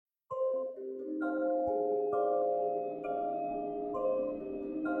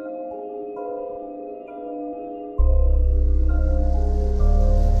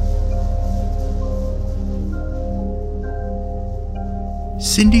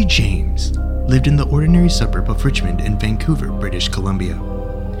Cindy James lived in the ordinary suburb of Richmond in Vancouver, British Columbia.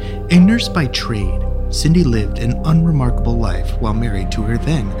 A nurse by trade, Cindy lived an unremarkable life while married to her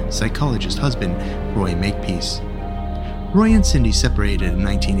then psychologist husband, Roy Makepeace. Roy and Cindy separated in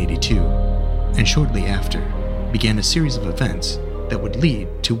 1982, and shortly after began a series of events that would lead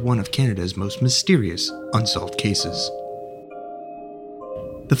to one of Canada's most mysterious unsolved cases.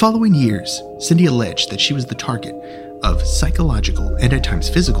 The following years, Cindy alleged that she was the target of psychological and at times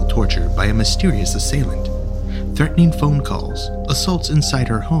physical torture by a mysterious assailant, threatening phone calls, assaults inside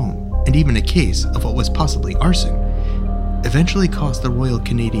her home, and even a case of what was possibly arson, eventually cost the Royal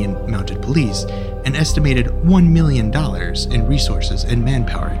Canadian Mounted Police an estimated $1 million in resources and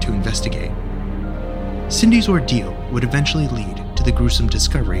manpower to investigate. Cindy's ordeal would eventually lead to the gruesome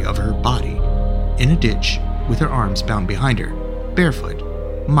discovery of her body in a ditch with her arms bound behind her,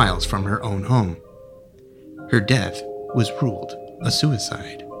 barefoot, miles from her own home. Her death was ruled a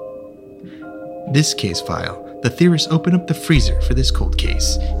suicide. This case file, the theorists open up the freezer for this cold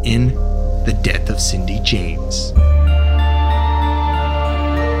case in The Death of Cindy James.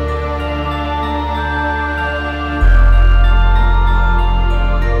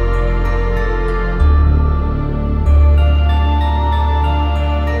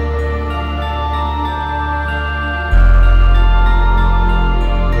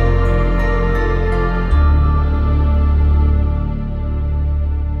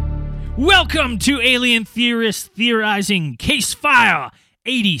 Welcome to Alien Theorists Theorizing Case File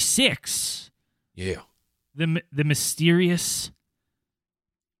 86. Yeah. The mysterious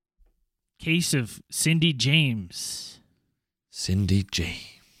case of Cindy James. Cindy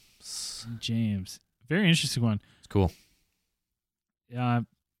James. James. Very interesting one. It's cool.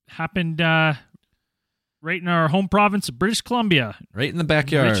 Happened right in our home province of British Columbia. Right in the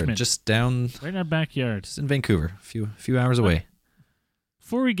backyard. Richmond. Just down. Right in our backyard. Just in Vancouver. A few hours away.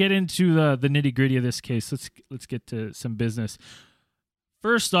 Before we get into the nitty-gritty of this case, let's get to some business.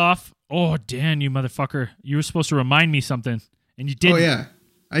 First off, oh, Dan, you motherfucker. You were supposed to remind me something, and you didn't. Oh, yeah.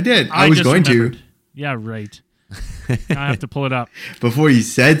 I did. I was just going remembered. to. Yeah, right. Now I have to pull it up. Before you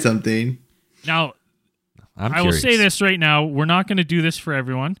said something. Now, I will say this right now. We're not going to do this for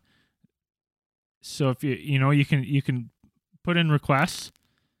everyone. So if you can put in requests.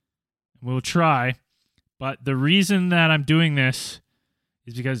 We'll try. But the reason that I'm doing this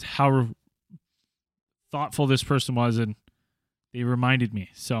is because how thoughtful this person was, and they reminded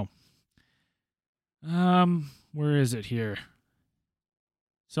me. So, where is it here?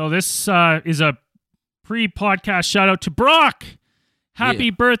 So this is a pre-podcast shout out to Brock.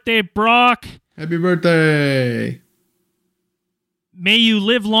 Happy birthday, Brock. Happy birthday. May you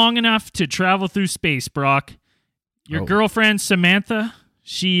live long enough to travel through space, Brock. Your girlfriend, Samantha,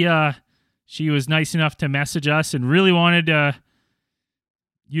 she was nice enough to message us and really wanted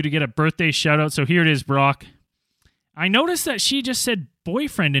you to get a birthday shout out. So here it is, Brock. I noticed that she just said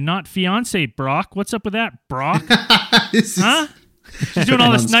boyfriend and not fiance, Brock. What's up with that, Brock? Huh? She's doing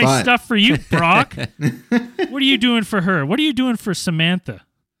all this nice stuff for you, Brock. What are you doing for her? What are you doing for Samantha?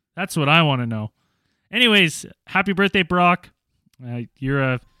 That's what I want to know. Anyways, happy birthday, Brock. You're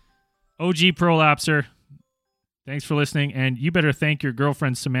a OG prolapser. Thanks for listening, and you better thank your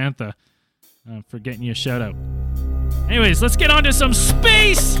girlfriend, Samantha, for getting you a shout out. Anyways, let's get on to some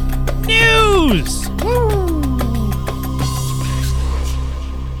space news. Woo!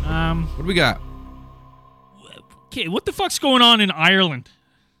 What do we got? Okay, what the fuck's going on in Ireland?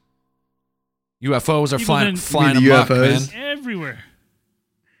 UFOs are People flying the amok, UFOs? man. Everywhere.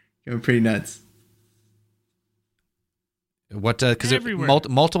 Going pretty nuts. What? Because Everywhere.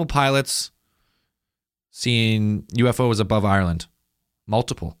 multiple pilots seeing UFOs above Ireland.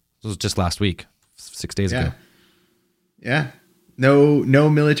 Multiple. This was just last week, 6 days ago. Yeah. No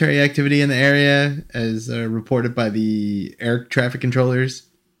military activity in the area as reported by the air traffic controllers.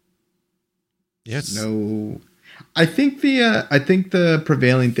 Yes. No. I think the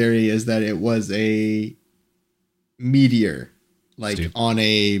prevailing theory is that it was a meteor, like on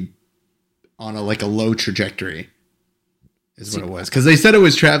a like a low trajectory, is what it was. Because they said it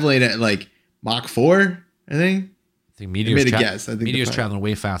was traveling at like Mach 4, I think. I think meteors guess. I think meteors traveling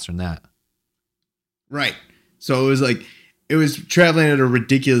way faster than that. Right. So it was traveling at a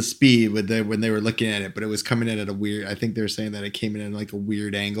ridiculous speed when they were looking at it, but it was coming in at a weird. I think they're saying that it came in at like a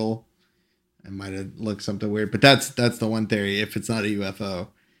weird angle. It might have looked something weird, but that's the one theory. If it's not a UFO,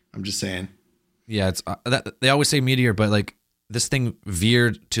 I'm just saying. Yeah, it's they always say meteor, but like this thing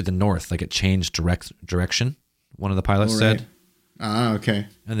veered to the north, like it changed direction. One of the pilots said. Ah, okay.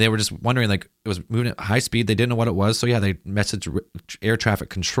 And they were just wondering, like it was moving at high speed. They didn't know what it was, so yeah, they messaged air traffic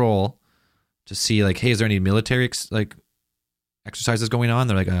control to see, like, hey, is there any military exercises going on.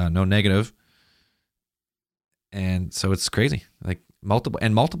 They're like, no negative. And so it's crazy. Like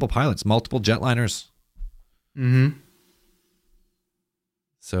multiple pilots, multiple jetliners. Mm-hmm.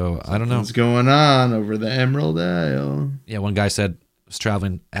 So I don't know What's going on over the Emerald Isle? Yeah, one guy said was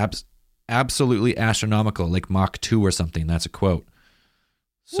traveling absolutely astronomical, like Mach 2 or something. That's a quote.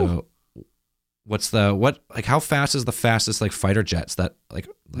 So how fast is the fastest like fighter jets that like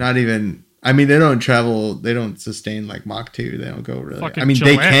Not even. I mean, they don't sustain like Mach 2. They don't go really. Fucking I mean,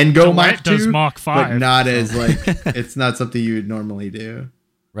 they can go Mach 2, does Mach 5, but not as like, it's not something you would normally do.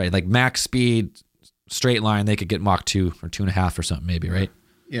 right, like max speed, straight line, they could get Mach 2 or 2.5 or something maybe, right?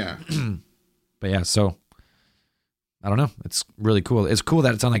 Yeah. But yeah, so I don't know. It's really cool. It's cool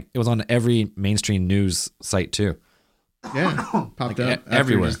that it was on every mainstream news site too. Yeah. Popped up after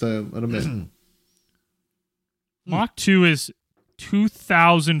everywhere. just a little bit. Mach 2 is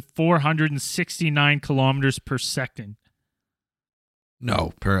 2,469 kilometers per second.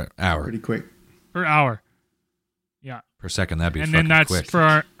 No, per hour. Pretty quick. Per hour. Yeah. Per second, that'd be And fucking then that's quick. for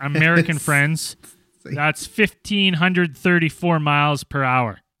our American friends. That's 1,534 miles per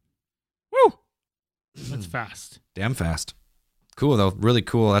hour. Woo! That's fast. Damn fast. Cool though, really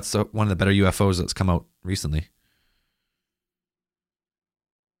cool. That's one of the better UFOs that's come out recently.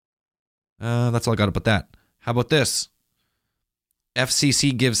 That's all I got about that. How about this?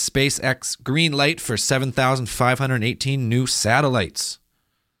 FCC gives SpaceX green light for 7,518 new satellites.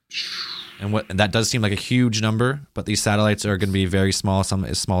 And that does seem like a huge number, but these satellites are going to be very small, some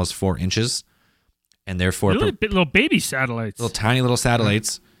as small as 4 inches. And therefore, Really little baby satellites. little tiny little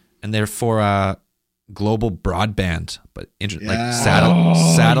satellites, and they're for global broadband, but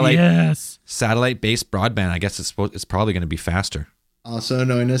satellite Yes. satellite-based broadband. I guess it's probably going to be faster. Also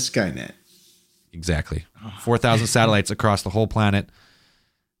known as Skynet. Exactly, 4,000 satellites across the whole planet.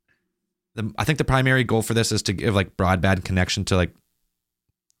 I think the primary goal for this is to give like broadband connection to like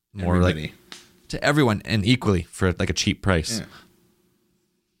more Everybody. like to everyone and equally for like a cheap price. Yeah.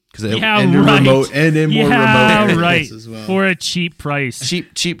 Because And remote and in more remote areas right. as well. For a cheap price.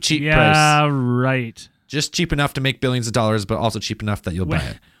 cheap price. Yeah, right. Just cheap enough to make billions of dollars, but also cheap enough that you'll buy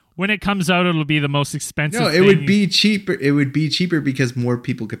it. When it comes out, it'll be the most expensive No, it thing. would be cheaper. It would be cheaper because more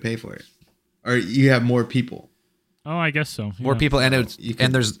people could pay for it, or you have more people. Oh, I guess so. More yeah. people, and You can-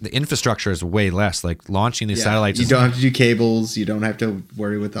 and there's the infrastructure is way less. Like launching these satellites, You is, don't have to do cables. You don't have to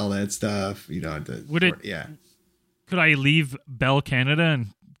worry with all that stuff. You don't have to. Would it- Yeah. Could I leave Bell Canada and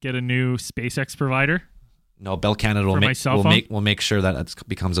get a new SpaceX provider? no, Bell Canada will For my make cell phone? will make sure that it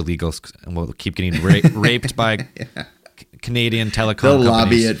becomes illegal, and we'll keep getting raped by Canadian telecom They'll companies.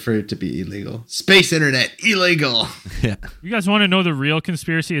 lobby it for it to be illegal. Space internet illegal. Yeah, You guys want to know the real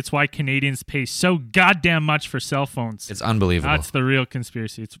conspiracy? It's why Canadians pay so goddamn much for cell phones. it's unbelievable. That's the real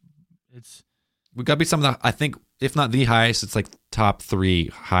conspiracy. It's We've got to be some of the, I think, if not the highest, it's like top 3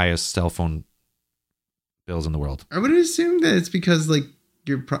 highest cell phone bills in the world. I would assume that it's because like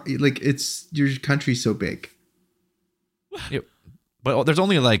it's your country's so big. But there's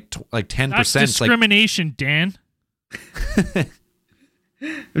only like 10%. that's Like discrimination, Dan.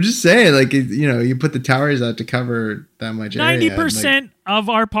 I'm just saying, like you put the towers out to cover that much area. 90% of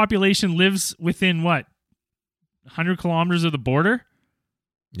our population lives within what? 100 kilometers of the border?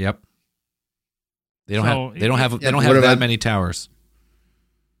 Yep. They don't So, have they don't have they yeah, don't but have what that about- many towers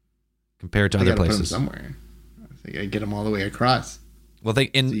compared to They other gotta put them places. somewhere. They gotta get them all the way across, Well, so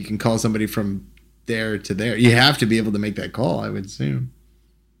you can call somebody from there to there. You have to be able to make that call, I would assume.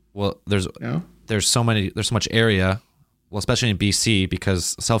 there's No. there's so much area, well, especially in BC,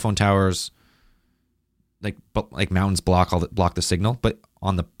 because cell phone towers like mountains block the signal, but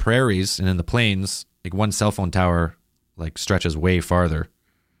on the prairies and in the plains, like one cell phone tower like stretches way farther.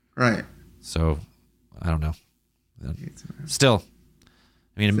 Right. So I don't know. Still,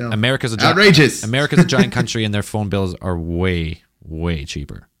 I mean, Still. America's Outrageous. America's a giant country, and their phone bills are way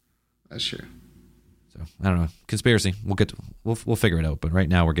cheaper. That's true. So I don't know. Conspiracy. We'll figure it out. But right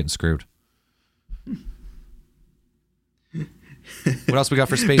now we're getting screwed. What else we got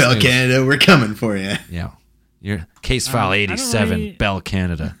for space Bell news? Canada, we're coming for you. Yeah. Your case file I don't 87, really- Bell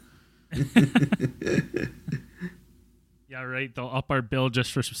Canada. Yeah, right. They'll up our bill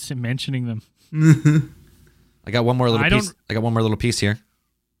just for mentioning them. I got one more little I piece. don't- I got one more little piece here.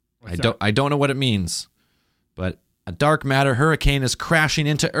 What's that? I don't know what it means, but a dark matter hurricane is crashing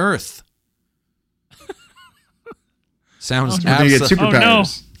into Earth. Sounds We're gonna get absolutely.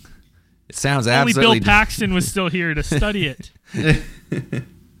 superpowers. It sounds Only absolutely. Bill Paxton was still here to study it.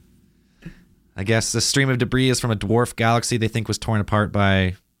 I guess the stream of debris is from a dwarf galaxy they think was torn apart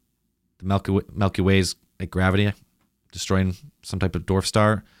by the Milky Way's like gravity, destroying some type of dwarf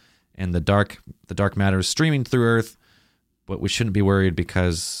star, and the dark matter is streaming through Earth, But we shouldn't be worried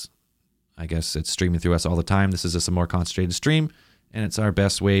because I guess it's streaming through us all the time. This is just a more concentrated stream, and it's our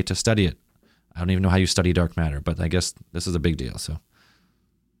best way to study it. I don't even know how you study dark matter, but I guess this is a big deal. So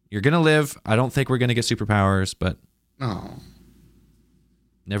you're going to live. I don't think we're going to get superpowers, but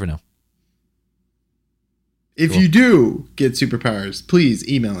never know. If you do get superpowers, please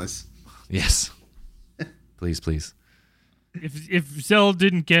email us. Yes. Please. If Zell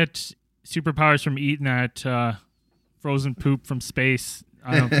didn't get superpowers from eating that frozen poop from space,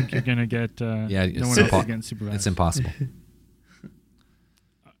 I don't think you're gonna get. No one else is getting superpowers. It's impossible.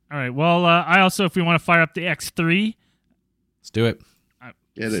 All right. Well, I also, if we want to fire up the X3, let's do it.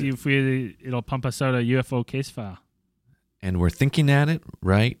 See if it'll pump us out a UFO case file. And we're thinking at it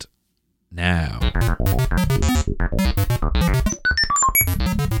right now.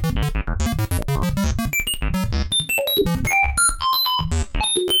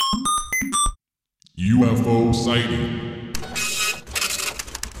 UFO sighting.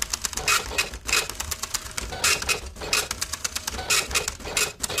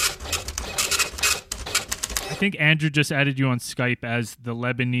 I think Andrew just added you on Skype as the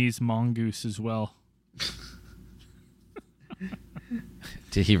Lebanese mongoose as well.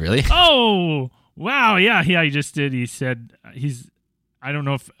 Did he really? Oh, wow. Yeah, he just did. He said I don't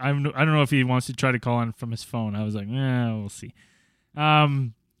know if he wants to try to call in from his phone. I was like, we'll see.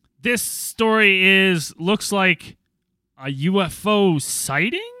 This story looks like a UFO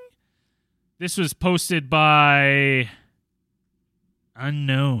sighting. This was posted by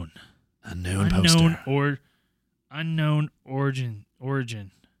unknown poster. or unknown origin.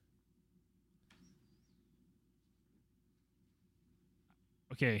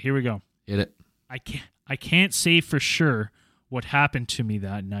 Okay, here we go. Hit it. I can't say for sure what happened to me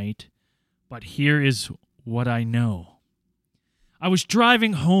that night, but here is what I know. I was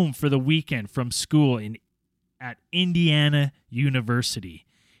driving home for the weekend from school at Indiana University.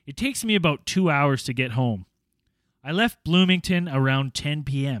 It takes me about 2 hours to get home. I left Bloomington around 10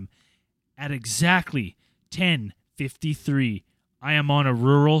 p.m. At exactly 10:53, I am on a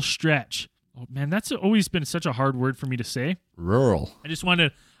rural stretch. Oh man, that's always been such a hard word for me to say. Rural. I just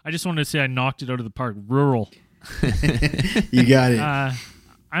wanted to say I knocked it out of the park. Rural. You got it.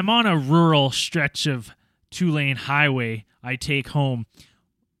 I'm on a rural stretch of 2-lane highway I take home.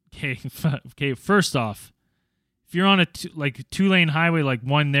 Okay. First off, if you're on a 2-lane highway, like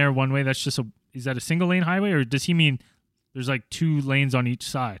one there, one way, is that a single lane highway, or does he mean there's like 2 lanes on each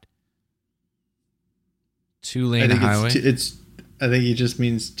side? 2-lane highway. I think he just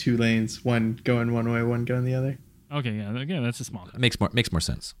means 2 lanes, one going one way, one going the other. Okay, yeah, that's a small. Makes more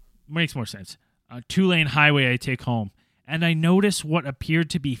sense. Makes more sense. A 2-lane highway I take home, and I notice what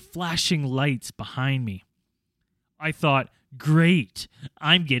appeared to be flashing lights behind me. I thought, great,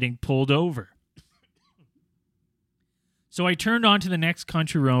 I'm getting pulled over. So I turned onto the next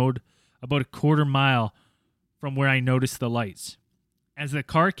country road about a quarter mile from where I noticed the lights. As the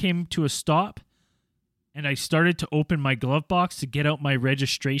car came to a stop, and I started to open my glove box to get out my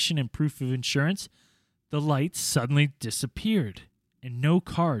registration and proof of insurance, the lights suddenly disappeared, and no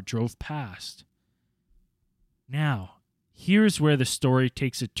car drove past. Now, here's where the story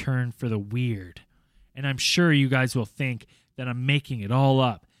takes a turn for the weird. And I'm sure you guys will think that I'm making it all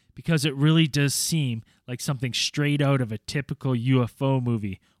up, because it really does seem like something straight out of a typical UFO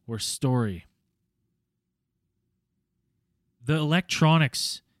movie or story. The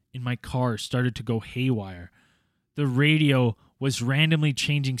electronics in my car started to go haywire. The radio was randomly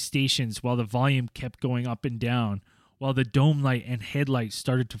changing stations while the volume kept going up and down, while the dome light and headlights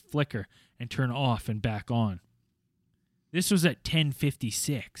started to flicker and turn off and back on. This was at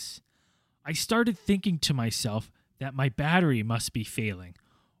 10:56. I started thinking to myself that my battery must be failing,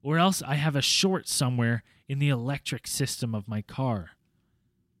 or else I have a short somewhere in the electric system of my car.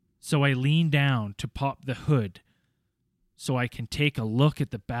 So I leaned down to pop the hood so I can take a look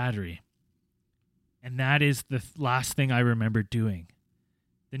at the battery. And that is the last thing I remember doing.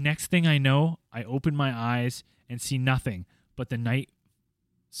 The next thing I know, I open my eyes and see nothing but the night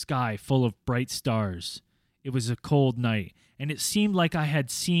sky full of bright stars. It was a cold night, and it seemed like I had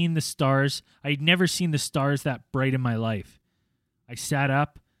seen the stars. I had never seen the stars that bright in my life. I sat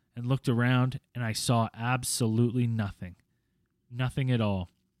up and looked around, and I saw absolutely nothing. Nothing at all.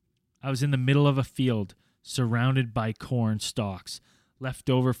 I was in the middle of a field, surrounded by corn stalks, left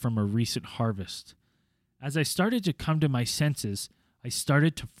over from a recent harvest. As I started to come to my senses, I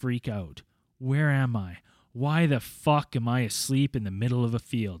started to freak out. Where am I? Why the fuck am I asleep in the middle of a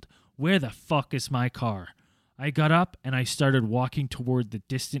field? Where the fuck is my car? I got up and I started walking toward the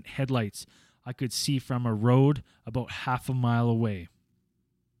distant headlights I could see from a road about half a mile away.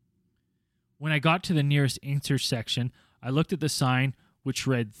 When I got to the nearest intersection, I looked at the sign, which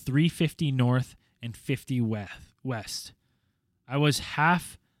read 350 north and 50 west. I was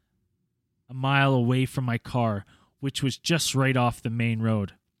half a mile away from my car, which was just right off the main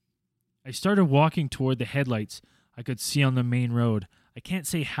road. I started walking toward the headlights I could see on the main road. I can't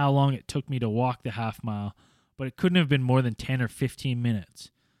say how long it took me to walk the half mile, but it couldn't have been more than 10 or 15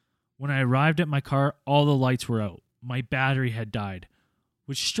 minutes. When I arrived at my car, all the lights were out. My battery had died,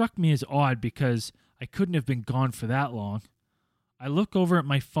 which struck me as odd because I couldn't have been gone for that long. I look over at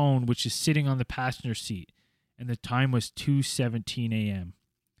my phone, which is sitting on the passenger seat, and the time was 2:17 a.m.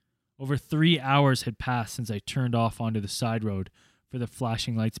 Over 3 hours had passed since I turned off onto the side road for the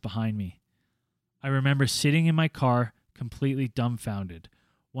flashing lights behind me. I remember sitting in my car, completely dumbfounded,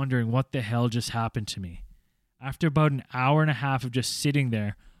 wondering what the hell just happened to me. After about an hour and a half of just sitting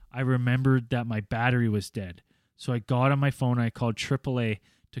there, I remembered that my battery was dead. So I got on my phone and I called AAA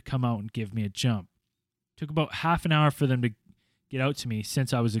to come out and give me a jump. It took about half an hour for them to get out to me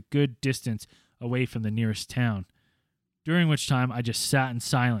since I was a good distance away from the nearest town, during which time I just sat in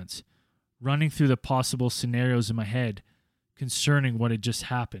silence, running through the possible scenarios in my head concerning what had just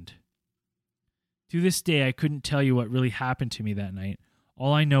happened. To this day, I couldn't tell you what really happened to me that night.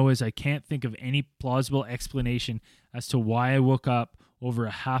 All I know is I can't think of any plausible explanation as to why I woke up over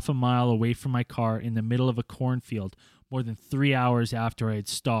a half a mile away from my car in the middle of a cornfield more than 3 hours after I had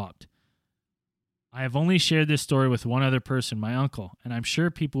stopped. I have only shared this story with one other person, my uncle, and I'm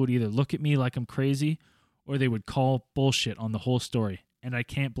sure people would either look at me like I'm crazy or they would call bullshit on the whole story, and I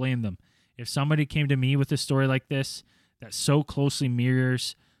can't blame them. If somebody came to me with a story like this that so closely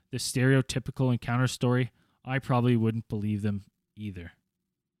mirrors the stereotypical encounter story, I probably wouldn't believe them either.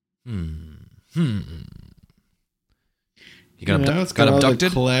 You got, it's got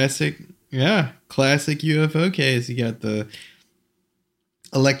abducted? Classic UFO case. You got the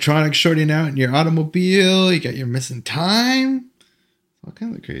electronics shorting out in your automobile. You got your missing time. All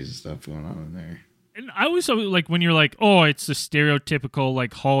kinds of crazy stuff going on in there. And I always like when you're like, oh, it's the stereotypical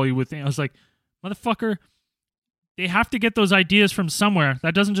like Hollywood thing. I was like, motherfucker, they have to get those ideas from somewhere.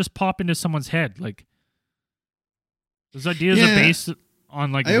 That doesn't just pop into someone's head. Like those ideas are based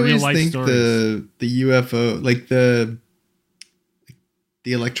on like real life stories. I always think the UFO, like the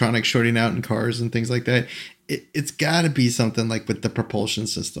electronics shorting out in cars and things like that, it's got to be something like with the propulsion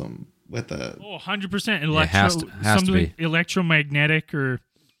system with a 100% has to be electromagnetic or.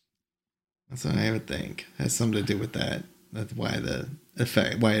 That's what I would think. It has something to do with that. That's why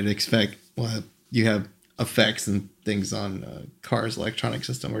why you have effects and things on cars' electronic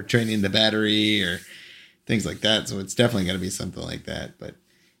system or training the battery or things like that. So it's definitely got to be something like that. But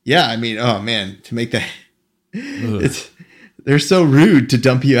yeah, I mean, oh man, to make that, they're so rude to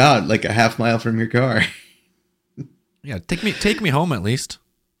dump you out like a half mile from your car. Yeah, take me home at least.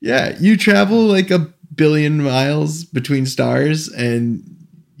 Yeah, you travel like 1 billion miles between stars and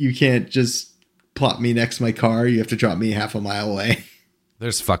you can't just plop me next to my car. You have to drop me half a mile away. They're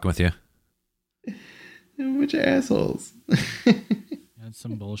just fucking with you. A bunch of assholes. That's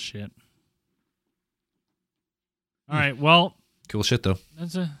some bullshit. All right, well. Cool shit, though.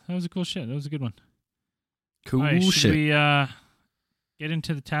 That was a cool shit. That was a good one. Cool shit. Should we get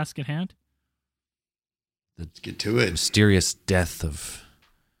into the task at hand? Let's get to it. Mysterious death of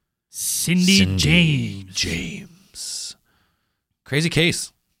Cindy James. Crazy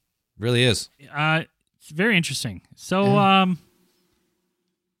case. Really is. It's very interesting. So,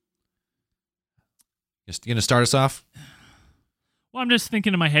 Just gonna start us off? Well, I'm just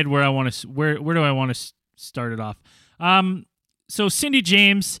thinking in my head where do I want to start it off? So Cindy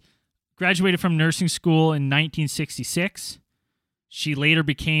James graduated from nursing school in 1966. She later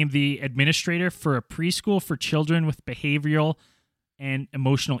became the administrator for a preschool for children with behavioral and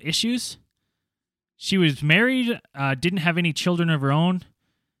emotional issues. She was married, didn't have any children of her own.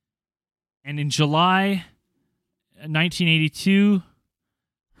 And in July 1982,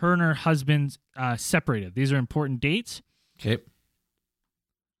 her and her husband separated. These are important dates. Okay.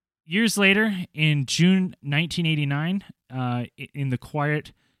 Years later, in June 1989, in a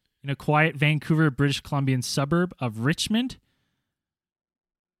quiet Vancouver, British Columbian suburb of Richmond,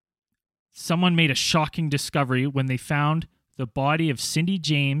 someone made a shocking discovery when they found the body of Cindy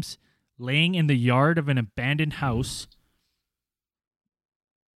James laying in the yard of an abandoned house.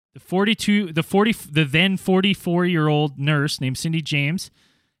 The then 44-year-old nurse named Cindy James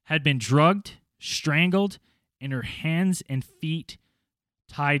had been drugged, strangled, and her hands and feet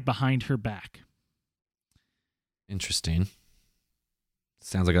tied behind her back. Interesting.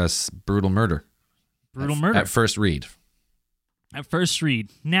 Sounds like a brutal murder. Murder. At first read.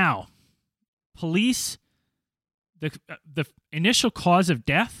 Now, police, the initial cause of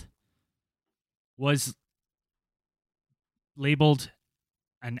death was labeled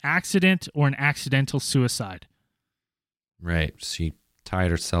an accident or an accidental suicide. Right. She tied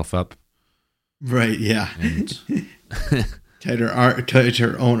herself up. Right, yeah. And tied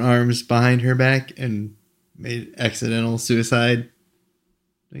her own arms behind her back and made accidental suicide.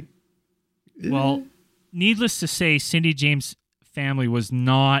 Well, needless to say, Cindy James' family was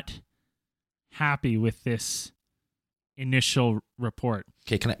not happy with this initial report.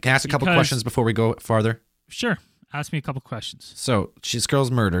 okay, can I ask a couple Because- questions before we go farther? Sure. Ask me a couple questions. So this girl's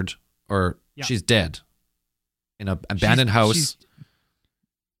murdered, or Yeah. she's dead in an abandoned house. She's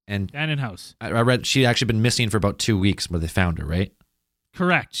And abandoned house. I read she'd actually been missing for about 2 weeks where they found her, right?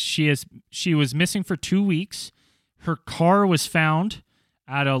 Correct. She was missing for 2 weeks. Her car was found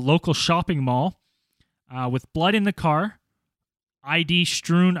at a local shopping mall with blood in the car, ID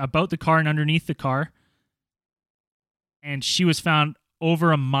strewn about the car and underneath the car, and she was found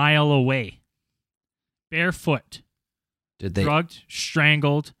over a mile away, barefoot, Did they? drugged,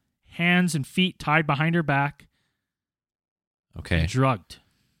 strangled, hands and feet tied behind her back, Okay. drugged.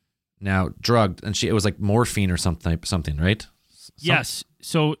 Now drugged, and it was like morphine or something, right? Yes.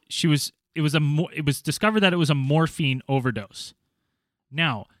 So it was discovered that it was a morphine overdose.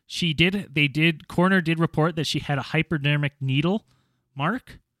 Now, coroner did report that she had a hypodermic needle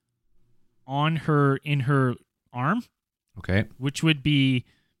mark in her arm, Okay. which would be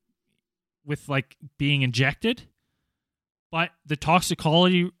with like being injected. But the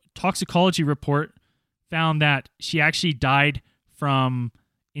toxicology report found that she actually died from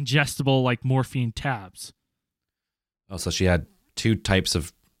ingestible like morphine tabs. Oh, so she had 2 types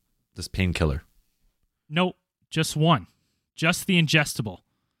of this painkiller. No, just one. Just the ingestible.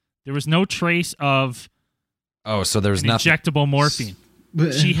 There was no trace of Oh, so there was an nothing. injectable morphine.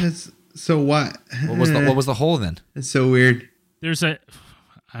 But so what? What was the hole then? It's so weird. There's I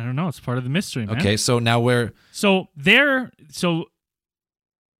don't know, it's part of the mystery, man. Okay, so now Did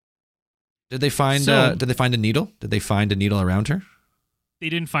did they find So- a needle? Did they find a needle around her? they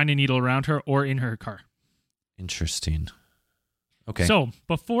didn't find a needle around her or in her car. Interesting. Okay. So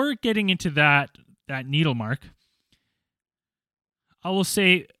before getting into that needle mark, I will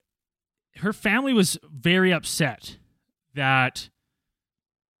say her family was very upset that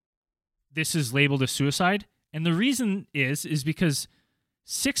this is labeled a suicide. And the reason is because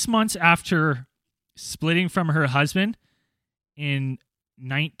 6 months after splitting from her husband in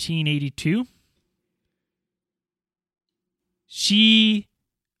 1982, she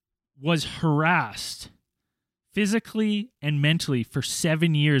was harassed physically and mentally for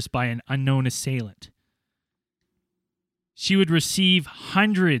 7 years by an unknown assailant. She would receive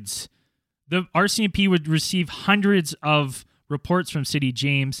hundreds. The RCMP would receive hundreds of reports from Cindy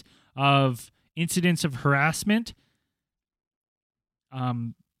James of incidents of harassment,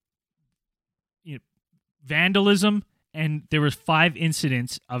 vandalism, and there were 5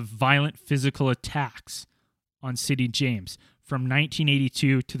 incidents of violent physical attacks on Cindy James from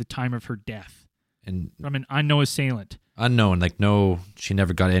 1982 to the time of her death and from an unknown assailant. unknown, like no, she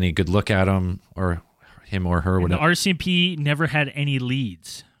never got any good look at him or her. And the Whatever. RCMP never had any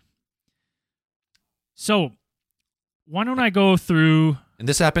leads. So, why don't I go through And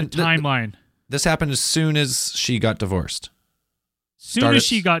this happened. the timeline? This happened as soon as she got divorced. Soon as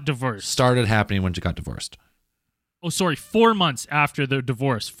she got divorced. Started happening when she got divorced. 4 months after the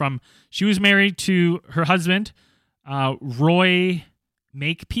divorce. She was married to her husband, Roy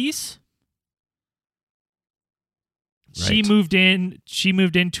Makepeace. She Right.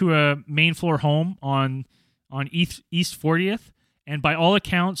 moved into a main floor home on East 40th, and by all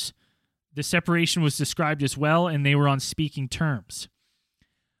accounts, the separation was described as well, and they were on speaking terms.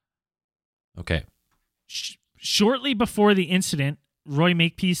 Okay. Shortly before the incident, Roy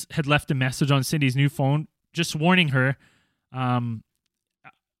Makepeace had left a message on Cindy's new phone, just warning her.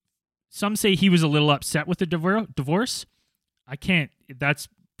 Some say he was a little upset with the divorce. That's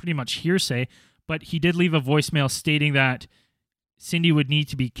pretty much hearsay, but he did leave a voicemail stating that Cindy would need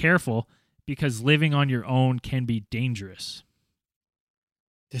to be careful because living on your own can be dangerous.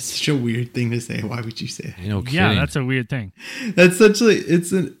 That's such a weird thing to say. Why would you say that? No kidding. Yeah, that's a weird thing. That's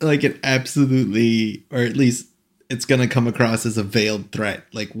like an absolutely, or at least it's gonna come across as a veiled threat.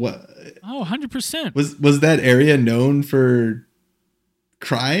 Like what? Oh, 100%. Was that area known for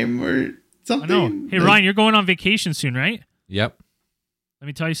crime or I something? know. Hey, Like- Ryan, you're going on vacation soon, right? Yep. Let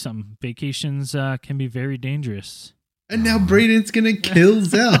me tell you something. Vacations can be very dangerous. And now Braden's gonna kill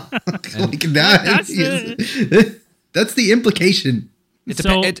Zell. Like that. That's the implication.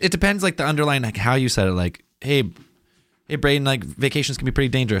 It depends, like the underlying, like how you said it. Like, hey, Braden, like vacations can be pretty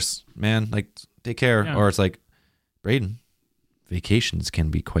dangerous, man. Like, take care. Yeah. Or it's like, Braden, vacations can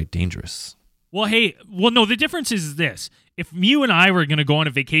be quite dangerous. Well, hey, no, the difference is this. If you and I were going to go on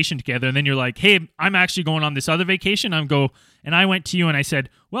a vacation together and then you're like, hey, I'm actually going on this other vacation, and I went to you and I said,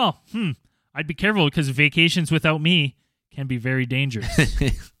 well, I'd be careful because vacations without me can be very dangerous.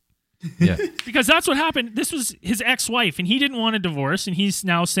 Yeah. Because that's what happened. This was his ex-wife and he didn't want a divorce, and he's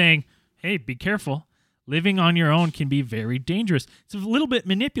now saying, hey, be careful. Living on your own can be very dangerous. It's a little bit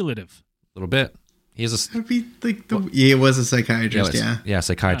manipulative. A little bit. He's That'd be like he was a psychiatrist,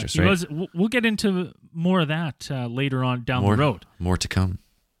 psychiatrist, he right? was, we'll get into more of that later on down the road. More to come.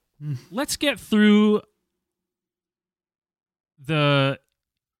 Let's get through let's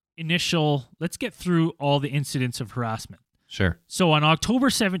get through all the incidents of harassment. Sure. So on October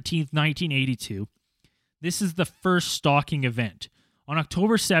 17th, 1982, this is the first stalking event. On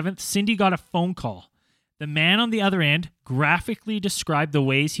October 7th, Cindy got a phone call. The man on the other end graphically described the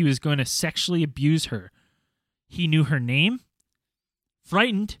ways he was going to sexually abuse her. He knew her name.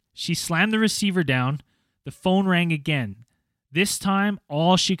 Frightened, she slammed the receiver down. The phone rang again. This time,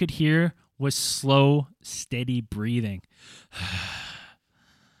 all she could hear was slow, steady breathing.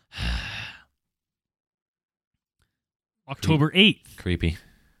 October 8th. Creepy.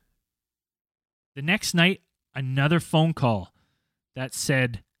 The next night, another phone call that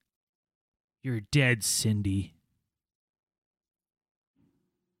said, "You're dead, Cindy."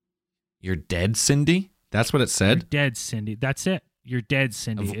 You're dead, Cindy? That's what it said? You're dead, Cindy. That's it. You're dead,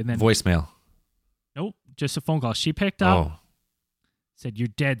 Cindy. And then voicemail. Nope, just a phone call. She picked up, Oh, said, "You're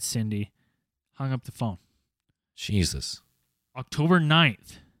dead, Cindy." Hung up the phone. Jesus. October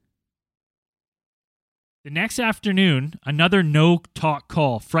 9th. The next afternoon, another no-talk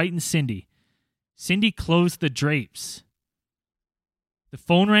call frightened Cindy. Cindy closed the drapes. The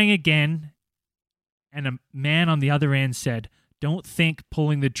phone rang again, and a man on the other end said, "Don't think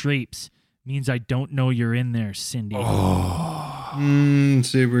pulling the drapes means I don't know you're in there, Cindy."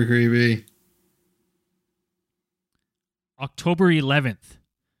 Super creepy. October 11th.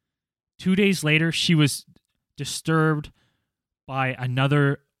 2 days later, she was disturbed by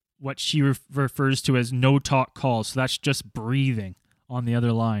another, what she refers to as no-talk call. So that's just breathing on the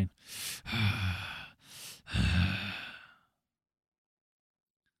other line.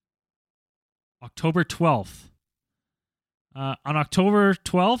 October 12th. On October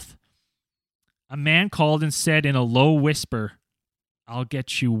 12th, a man called and said in a low whisper, "I'll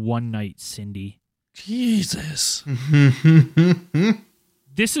get you one night, Cindy." Jesus.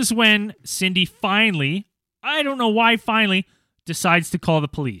 This is when Cindy finally, I don't know why finally, decides to call the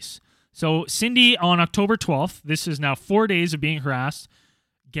police. So Cindy, on October 12th, this is now 4 days of being harassed,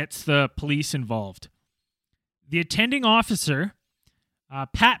 gets the police involved. The attending officer,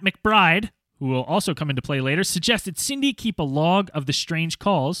 Pat McBride, who will also come into play later, suggested Cindy keep a log of the strange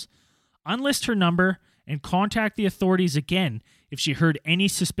calls, unlist her number, and contact the authorities again if she heard any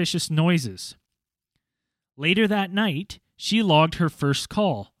suspicious noises. Later that night, she logged her first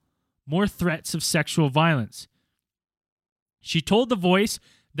call. More threats of sexual violence. She told the voice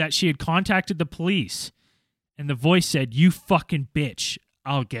that she had contacted the police, and the voice said, "You fucking bitch,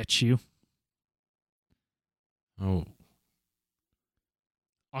 I'll get you." Oh.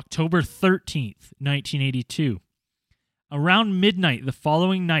 October 13th, 1982. Around midnight the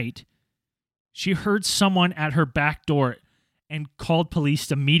following night, she heard someone at her back door and called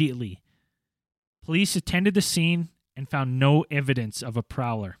police immediately. Police attended the scene and found no evidence of a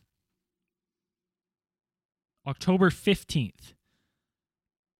prowler. October 15th.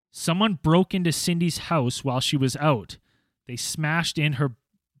 Someone broke into Cindy's house while she was out. They smashed in her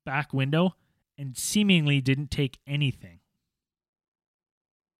back window and seemingly didn't take anything.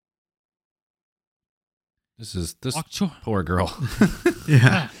 This poor girl.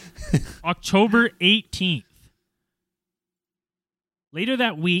 Yeah. October 18th. Later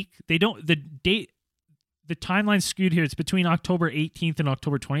that week, the timeline's skewed here. It's between October 18th and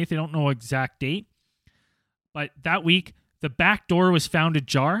October 20th. They don't know exact date. But that week, the back door was found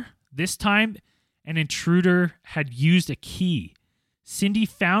ajar. This time, an intruder had used a key. Cindy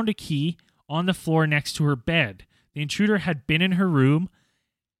found a key on the floor next to her bed. The intruder had been in her room.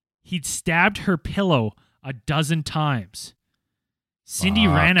 He'd stabbed her pillow a dozen times. Cindy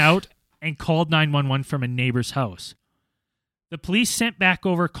ran out and called 911 from a neighbor's house. The police sent back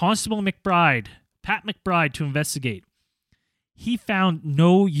over Constable McBride, Pat McBride, to investigate. He found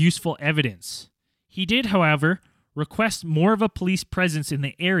no useful evidence. He did, however, request more of a police presence in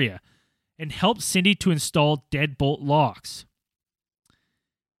the area and helped Cindy to install deadbolt locks.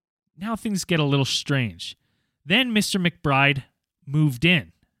 Now things get a little strange. Then Mr. McBride moved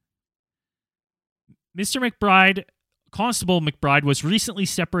in. Mr. McBride, Constable McBride, was recently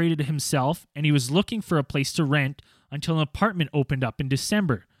separated himself and he was looking for a place to rent until an apartment opened up in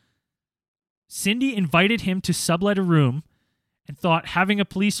December. Cindy invited him to sublet a room and thought having a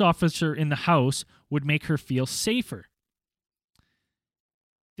police officer in the house would make her feel safer.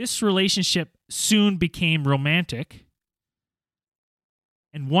 This relationship soon became romantic.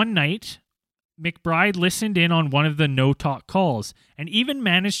 And one night, McBride listened in on one of the no-talk calls and even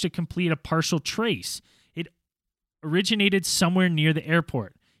managed to complete a partial trace. It originated somewhere near the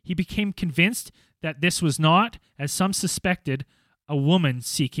airport. He became convinced that this was not, as some suspected, a woman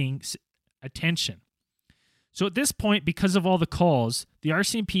seeking attention. So at this point, because of all the calls, the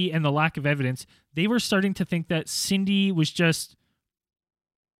RCMP and the lack of evidence, they were starting to think that Cindy was just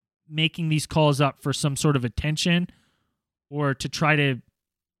making these calls up for some sort of attention or to try to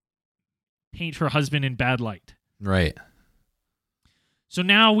paint her husband in bad light. Right. So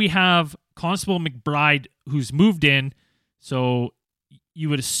now we have Constable McBride who's moved in. So you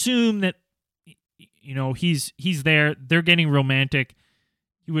would assume that, you know, he's there. They're getting romantic.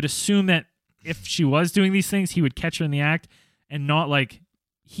 You would assume that if she was doing these things, he would catch her in the act and not like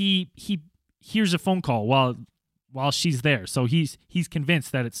he hears a phone call while she's there. So he's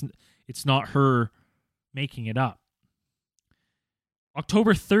convinced that it's not her making it up.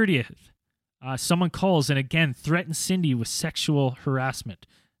 October 30th, someone calls and again threatens Cindy with sexual harassment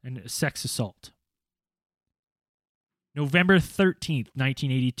and sex assault. November 13th,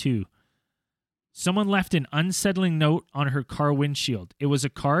 1982. Someone left an unsettling note on her car windshield. It was a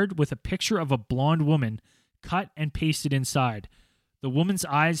card with a picture of a blonde woman cut and pasted inside. The woman's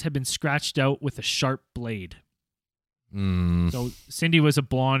eyes had been scratched out with a sharp blade. So Cindy was a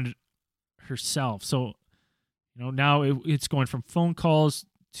blonde herself. So, you know, now it's going from phone calls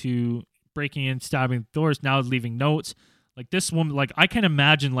to breaking in, stabbing doors, now leaving notes. Like this woman, like I can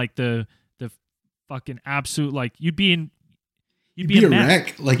imagine like the fucking absolute, like you'd be a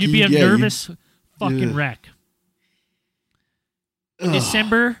wreck. Like you'd be a nervous fucking wreck. In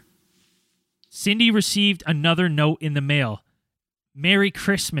December, Cindy received another note in the mail. Merry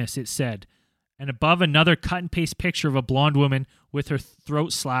Christmas, it said. And above another cut and paste picture of a blonde woman with her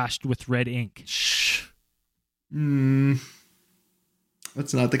throat slashed with red ink. Shh. That's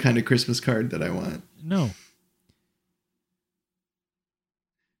not the kind of Christmas card that I want. No.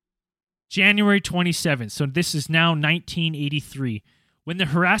 January 27th. So this is now 1983. When the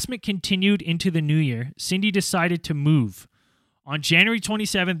harassment continued into the new year, Cindy decided to move. On January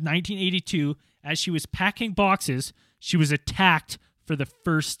 27th, 1982, as she was packing boxes, she was attacked for the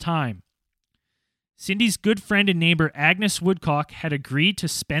first time. Cindy's good friend and neighbor Agnes Woodcock had agreed to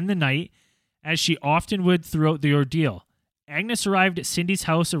spend the night, as she often would throughout the ordeal. Agnes arrived at Cindy's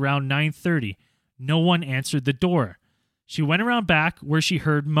house around 9:30. No one answered the door. She went around back where she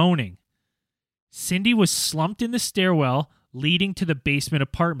heard moaning. Cindy was slumped in the stairwell leading to the basement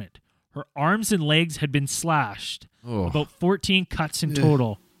apartment. Her arms and legs had been slashed, about 14 cuts in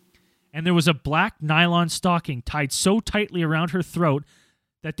total. And there was a black nylon stocking tied so tightly around her throat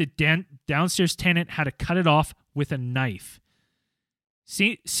that the downstairs tenant had to cut it off with a knife.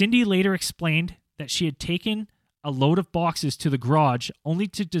 Cindy later explained that she had taken a load of boxes to the garage only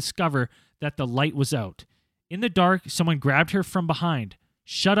to discover that the light was out. In the dark, someone grabbed her from behind.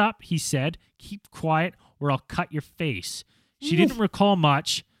 "Shut up," he said. "Keep quiet or I'll cut your face." She didn't recall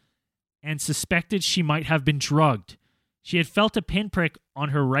much and suspected she might have been drugged. She had felt a pinprick on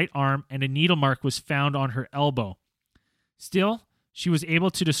her right arm and a needle mark was found on her elbow. Still, she was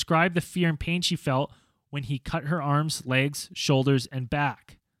able to describe the fear and pain she felt when he cut her arms, legs, shoulders, and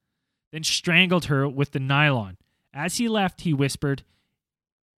back, then strangled her with the nylon. As he left, he whispered,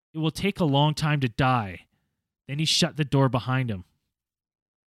 "It will take a long time to die." Then he shut the door behind him.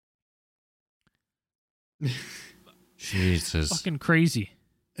 Jesus. Fucking crazy.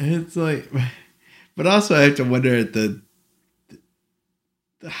 It's like, but also I have to wonder at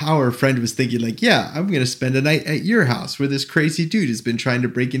how her friend was thinking, like, yeah, I'm going to spend a night at your house where this crazy dude has been trying to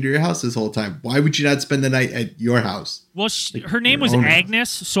break into your house this whole time. Why would you not spend the night at your house? Well, her name was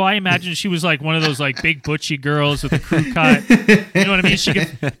Agnes, so I imagine she was like one of those like big butchy girls with a crew cut. You know what I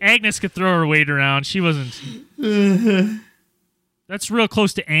mean? Agnes could throw her weight around. She wasn't. That's real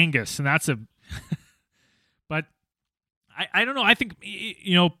close to Angus, and that's a. But I don't know. I think,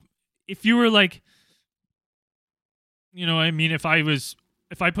 you know, if you were like, you know, I mean, if I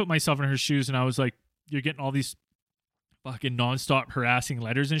put myself in her shoes and I was like, you're getting all these fucking nonstop harassing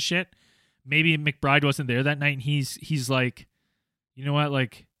letters and shit, maybe McBride wasn't there that night and he's like, you know what,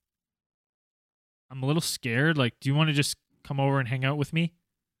 like, I'm a little scared. Like, do you want to just come over and hang out with me?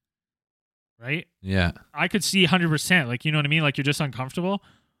 Right? Yeah. I could see 100%. Like, you know what I mean? Like, you're just uncomfortable.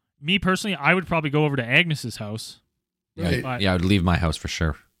 Me personally, I would probably go over to Agnes's house. Right. But, Yeah, I would leave my house for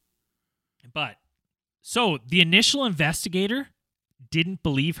sure. so the initial investigator didn't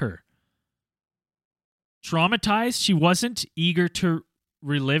believe her. traumatized, she wasn't eager to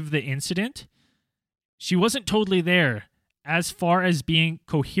relive the incident. She wasn't totally there as far as being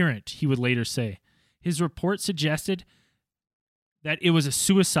coherent, he would later say. His report suggested that it was a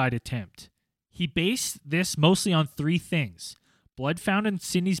suicide attempt. He based this mostly on 3 things: blood found in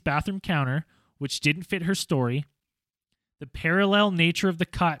Cindy's bathroom counter, which didn't fit her story; the parallel nature of the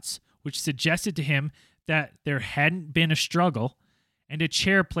cuts, which suggested to him that there hadn't been a struggle; and a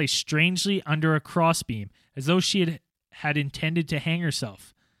chair placed strangely under a crossbeam, as though she had intended to hang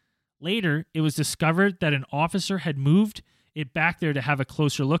herself. Later, it was discovered that an officer had moved it back there to have a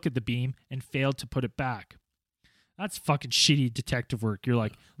closer look at the beam and failed to put it back. That's fucking shitty detective work. You're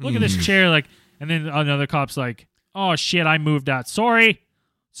like, look at this chair, like, and then another cop's like, oh shit, I moved that. Sorry.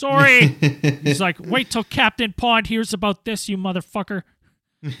 He's like, wait till Captain Pond hears about this, you motherfucker.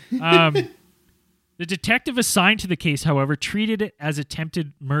 The detective assigned to the case, however, treated it as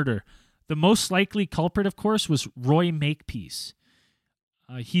attempted murder. The most likely culprit, of course, was Roy Makepeace.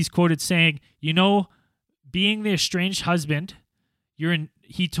 He's quoted saying, being the estranged husband,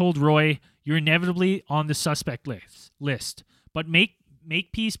 he told Roy, you're inevitably on the suspect list. But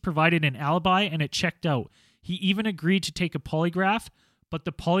Makepeace provided an alibi and it checked out. He even agreed to take a polygraph, but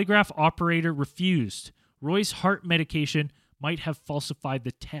the polygraph operator refused. Roy's heart medication might have falsified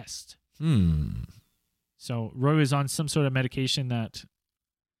the test. So Roy was on some sort of medication that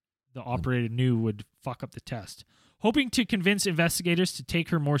the operator knew would fuck up the test. Hoping to convince investigators to take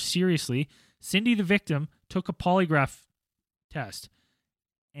her more seriously, Cindy, the victim, took a polygraph test,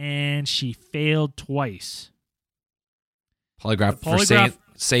 and she failed twice. Polygraph for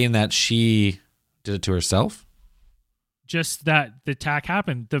saying that she did it to herself? Just that the attack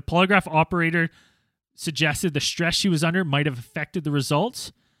happened. The polygraph operator suggested the stress she was under might have affected the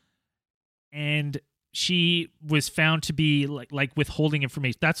results, and she was found to be like withholding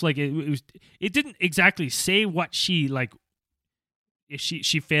information. That's like it didn't exactly say what she like. If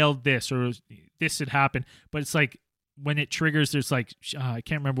she failed this or this had happened, but it's like when it triggers, there's like I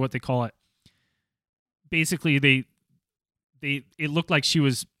can't remember what they call it. Basically, it looked like she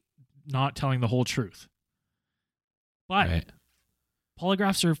was not telling the whole truth. But right.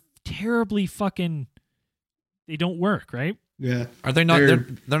 Polygraphs are terribly fucking. They don't work, right? Yeah. Are they not? They're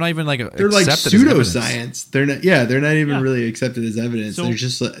not even like they're like pseudoscience. They're not. Yeah, they're not even really accepted as evidence. So, they're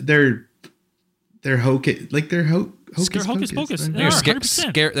just they're hocus. Like they're hocus pocus.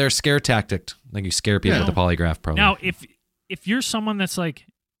 They're scare tactic. Like you scare people with the polygraph. Probably. Now, if you're someone that's like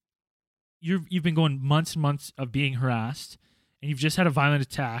you've been going months and months of being harassed, and you've just had a violent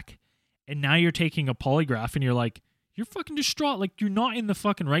attack, and now you're taking a polygraph, and you're like you're fucking distraught. Like you're not in the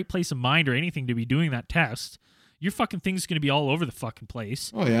fucking right place of mind or anything to be doing that test. Your fucking thing's going to be all over the fucking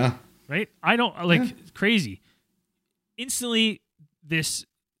place. Oh, yeah. Right? I don't, crazy. Instantly,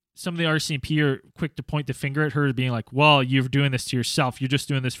 some of the RCMP are quick to point the finger at her, being like, well, you're doing this to yourself. You're just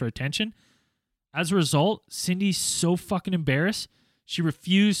doing this for attention. As a result, Cindy's so fucking embarrassed. She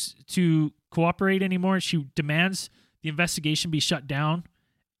refused to cooperate anymore. She demands the investigation be shut down,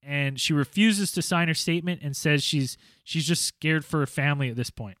 and she refuses to sign her statement and says she's just scared for her family at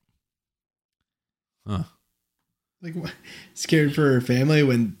this point. Huh. Like, scared for her family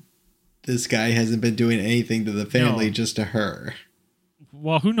when this guy hasn't been doing anything to the family, just to her.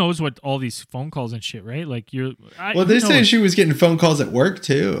 Well, who knows what all these phone calls and shit, right? Like they say she was getting phone calls at work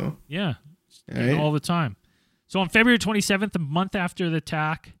too. Yeah, right? All the time. So on February 27th, a month after the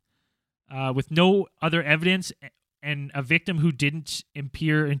attack, with no other evidence and a victim who didn't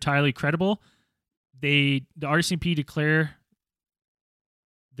appear entirely credible, the RCMP declare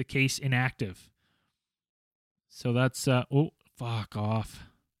the case inactive. So that's fuck off.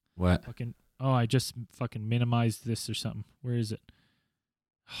 What? I just fucking minimized this or something. Where is it?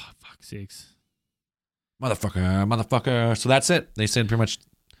 Oh, fuck sakes. Motherfucker. So that's it. They said pretty much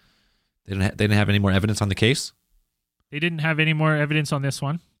they didn't have any more evidence on the case. They didn't have any more evidence on this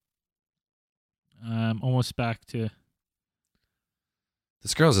one. Almost back to.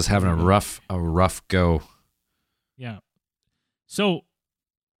 This girl's just having a rough go. Yeah. So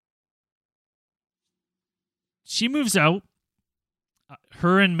she moves out.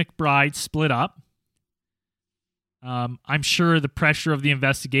 Her and McBride split up. I'm sure the pressure of the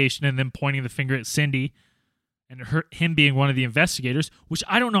investigation and them pointing the finger at Cindy and him being one of the investigators, which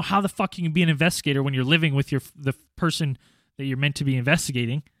I don't know how the fuck you can be an investigator when you're living with the person that you're meant to be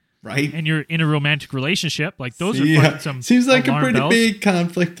investigating. Right. And you're in a romantic relationship. Like those are fucking some seems like a pretty bells. Big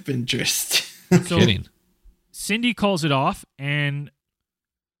conflict of interest. So kidding. Cindy calls it off, and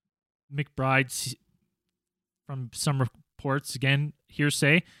McBride, from some reports, again,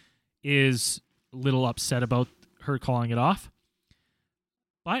 hearsay, is a little upset about her calling it off.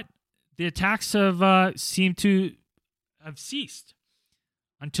 But the attacks have seemed to have ceased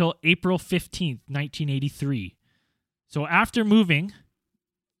until April 15th, 1983. So after moving,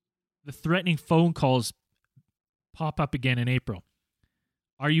 the threatening phone calls pop up again in April.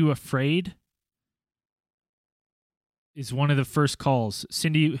 Are you afraid? Is one of the first calls.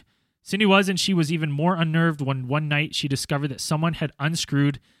 Cindy was, and she was even more unnerved when one night she discovered that someone had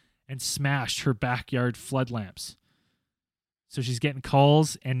unscrewed and smashed her backyard flood lamps. So she's getting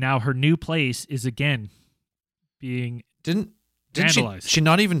calls, and now her new place is again being Didn't vandalized. she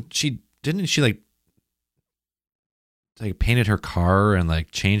not even didn't she like painted her car and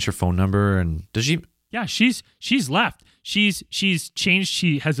like changed her phone number, and does she? Yeah, she's left. She's changed.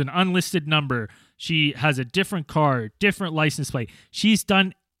 She has an unlisted number. She has a different car, different license plate. She's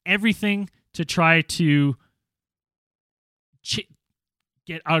done everything to try to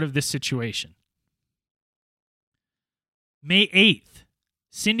get out of this situation. May 8th,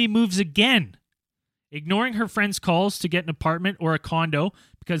 Cindy moves again, ignoring her friends' calls to get an apartment or a condo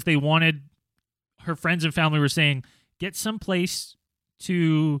because they wanted, her friends and family were saying, get someplace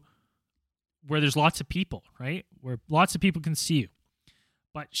to where there's lots of people, right? Where lots of people can see you.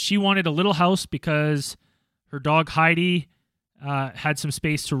 But she wanted a little house because her dog Heidi had some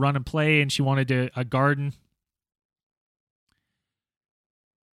space to run and play, and she wanted a garden.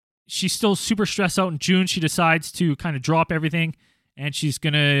 She's still super stressed out in June. She decides to kind of drop everything, and she's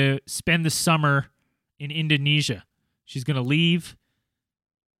going to spend the summer in Indonesia. She's going to leave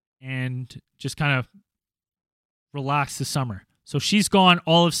and just kind of relax the summer. So she's gone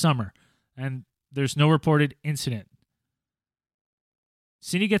all of summer, and there's no reported incident.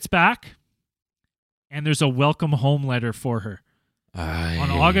 Cindy gets back, and there's a welcome home letter for her.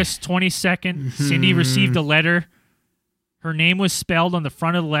 On August 22nd, Cindy received a letter. Her name was spelled on the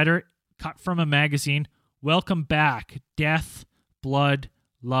front of the letter, cut from a magazine. Welcome back. Death, blood,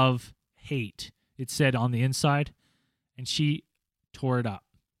 love, hate. It said on the inside, and she tore it up.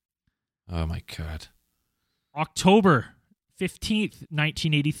 Oh my God. October 15th,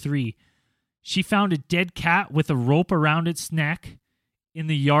 1983. She found a dead cat with a rope around its neck in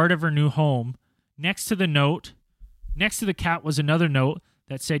the yard of her new home. Next to the cat was another note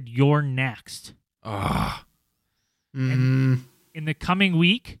that said, "You're next." Ah. And in the coming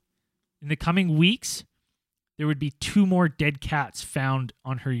weeks, there would be 2 more dead cats found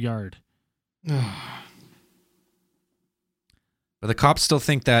on her yard. But the cops still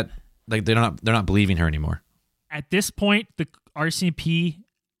think that like they're not believing her anymore. At this point, the RCMP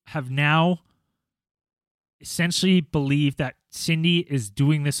have now essentially believed that Cindy is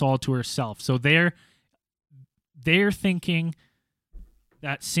doing this all to herself. So they're thinking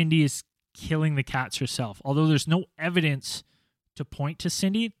that Cindy is killing the cats herself. Although there's no evidence to point to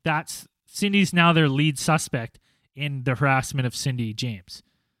Cindy, Cindy's now their lead suspect in the harassment of Cindy James.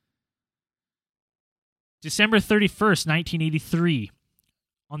 December 31st, 1983.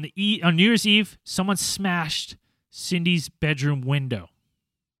 On New Year's Eve, someone smashed Cindy's bedroom window.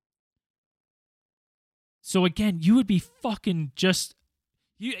 So again, you would be fucking just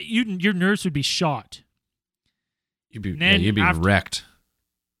your nerves would be shot. You'd be wrecked.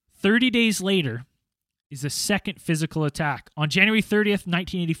 30 days later is the second physical attack. On January 30th,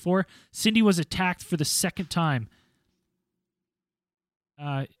 1984, Cindy was attacked for the second time.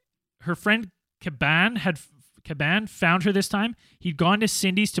 Her friend Caban found her this time. He'd gone to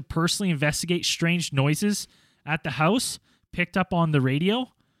Cindy's to personally investigate strange noises at the house, picked up on the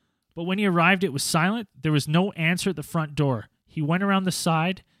radio. But when he arrived, it was silent. There was no answer at the front door. He went around the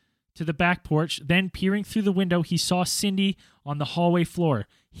side to the back porch. Then, peering through the window, he saw Cindy on the hallway floor.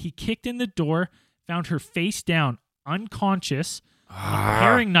 He kicked in the door, found her face down, unconscious,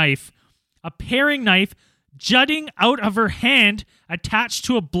 a paring knife jutting out of her hand, attached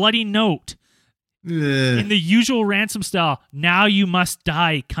to a bloody note. In the usual ransom style, "Now you must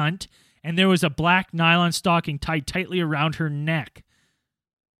die, cunt." And there was a black nylon stocking tied tightly around her neck.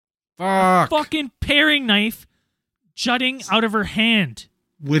 Fuck. Fucking paring knife jutting out of her hand.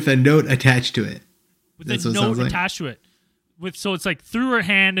 With a note attached to it. With a note attached to it. So it's like through her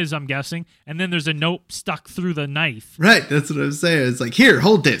hand, as I'm guessing, and then there's a note stuck through the knife. Right, that's what I was saying. It's like, here,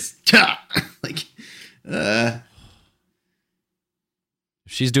 hold this. Like, If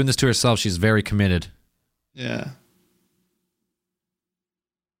she's doing this to herself, she's very committed. Yeah.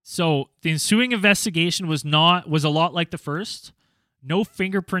 So the ensuing investigation was a lot like the first. No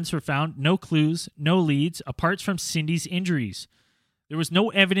fingerprints were found, no clues, no leads, apart from Cindy's injuries. There was no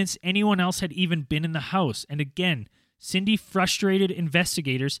evidence anyone else had even been in the house. And again, Cindy frustrated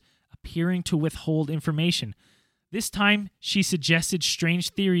investigators, appearing to withhold information. This time, she suggested strange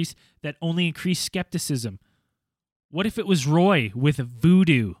theories that only increased skepticism. What if it was Roy with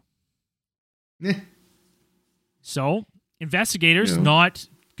voodoo? Eh. So investigators Yeah. not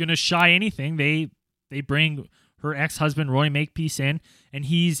gonna shy anything. They bring her ex-husband Roy Makepeace in, and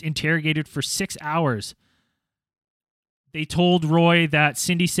he's interrogated for 6 hours. They told Roy that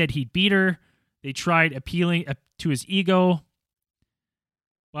Cindy said he'd beat her. They tried appealing to his ego,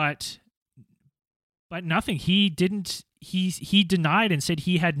 but nothing. He didn't. He denied and said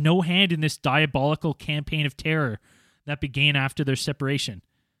he had no hand in this diabolical campaign of terror that began after their separation.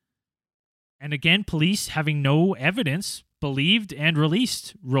 And again, police, having no evidence, believed and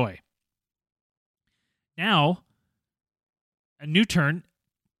released Roy. Now, a new turn.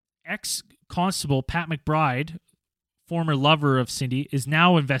 Ex-constable Pat McBride, former lover of Cindy, is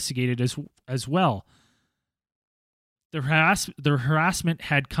now investigated as well. The harassment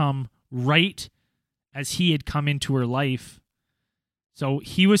had come right as he had come into her life. So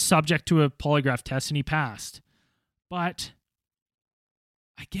he was subject to a polygraph test and he passed. But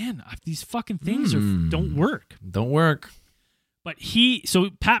again, these fucking things don't work. Don't work. But so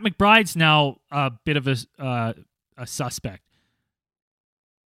Pat McBride's now a bit of a suspect.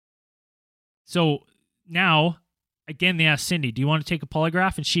 So now, again, they ask Cindy, do you want to take a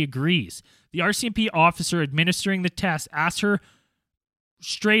polygraph? And she agrees. The RCMP officer administering the test asked her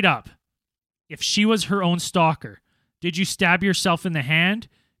straight up if she was her own stalker. Did you stab yourself in the hand?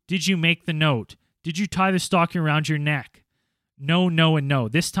 Did you make the note? Did you tie the stocking around your neck? No, no, and no.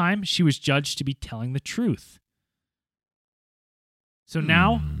 This time, she was judged to be telling the truth. So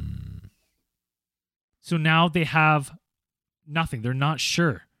now they have nothing. They're not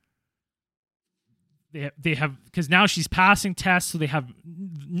sure. They have, because now she's passing tests, so they have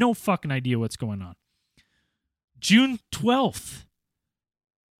no fucking idea what's going on. June 12th,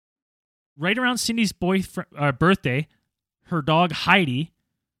 right around Cindy's birthday, her dog Heidi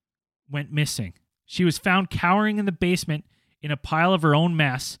went missing. She was found cowering in the basement in a pile of her own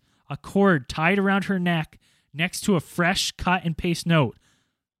mess, a cord tied around her neck next to a fresh cut and paste note.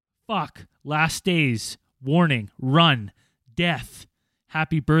 Fuck, last days, warning, run, death.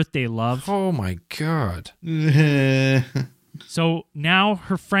 Happy birthday, love. Oh my God. So now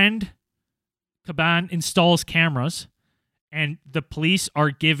her friend Caban installs cameras, and the police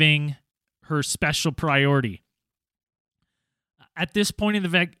are giving her special priority. At this point in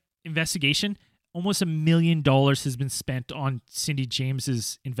the investigation, almost $1 million has been spent on Cindy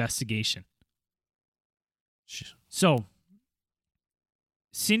James's investigation. So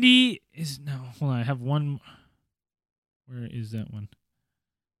Cindy is no. Hold on, I have one. Where is that one?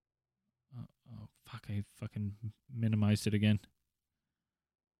 Oh fuck! I fucking minimized it again.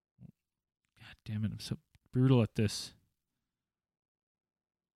 God damn it! I'm so brutal at this.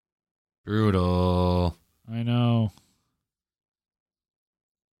 Brutal. I know.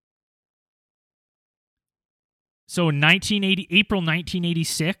 So in April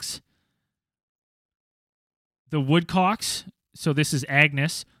 1986, the Woodcocks, so this is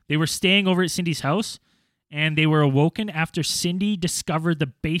Agnes, they were staying over at Cindy's house, and they were awoken after Cindy discovered the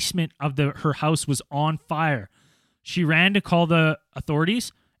basement of her house was on fire. She ran to call the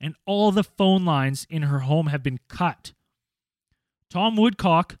authorities, and all the phone lines in her home have been cut. Tom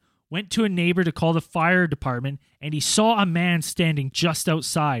Woodcock went to a neighbor to call the fire department, and he saw a man standing just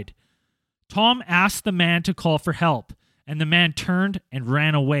outside. Tom asked the man to call for help, and the man turned and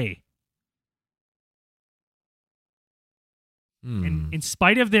ran away. And in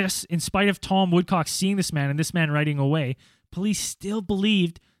spite of this, in spite of Tom Woodcock seeing this man and this man riding away, police still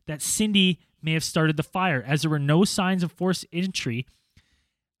believed that Cindy may have started the fire, as there were no signs of forced entry,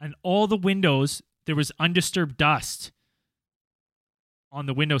 and all the windows, there was undisturbed dust on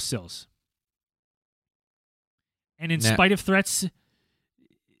the windowsills. And in spite of threats...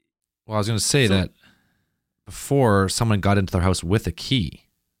 Well, I was going to say that before someone got into their house with a key.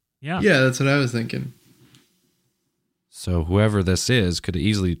 Yeah. Yeah, that's what I was thinking. So whoever this is could have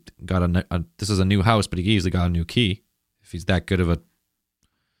easily got this is a new house, but he easily got a new key if he's that good of a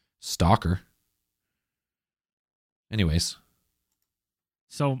stalker. Anyways.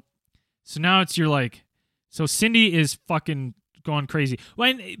 So now it's so Cindy is fucking going crazy.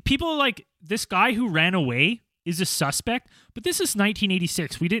 When people are like, this guy who ran away is a suspect, but this is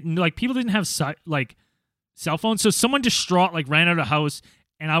 1986. People didn't have cell phones. So someone distraught ran out of the house,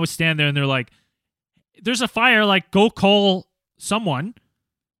 and I would stand there and they're like, there's a fire, go call someone.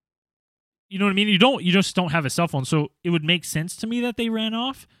 You know what I mean? You just don't have a cell phone. So it would make sense to me that they ran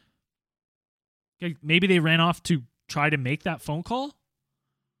off. Maybe they ran off to try to make that phone call.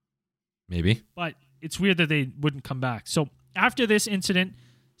 Maybe. But it's weird that they wouldn't come back. So after this incident,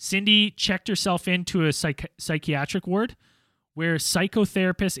 Cindy checked herself into a psychiatric ward where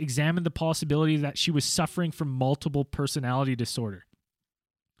psychotherapists examined the possibility that she was suffering from multiple personality disorder.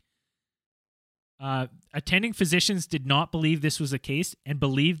 Attending physicians did not believe this was the case and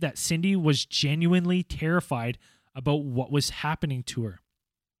believed that Cindy was genuinely terrified about what was happening to her.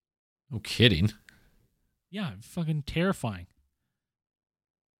 No kidding. Yeah, fucking terrifying.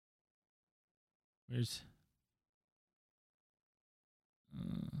 Where's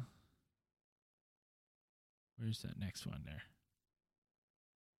that next one there?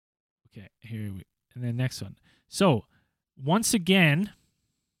 Okay, here we, and then next one. So, once again,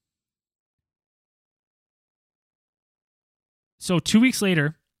 2 weeks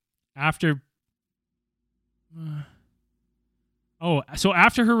later, after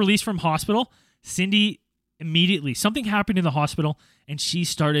after her release from hospital, Cindy immediately, something happened in the hospital, and she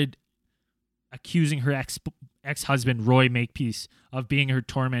started accusing her ex-husband, Roy Makepeace, of being her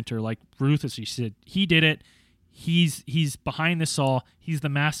tormentor, like ruthlessly. She said, he did it. He's behind this all. He's the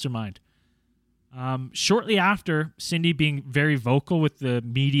mastermind. Shortly after Cindy being very vocal with the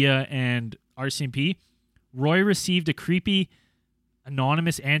media and RCMP, Roy received a creepy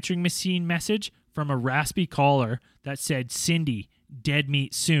anonymous answering machine message from a raspy caller that said, "Cindy, dead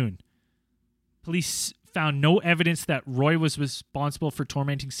meat soon." Police found no evidence that Roy was responsible for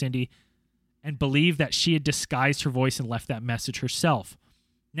tormenting Cindy and believed that she had disguised her voice and left that message herself.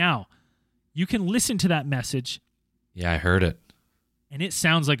 Now, you can listen to that message. Yeah, I heard it. And it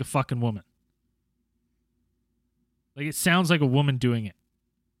sounds like a fucking woman. Like, it sounds like a woman doing it.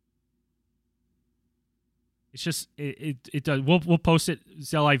 It's just, it does. We'll post it.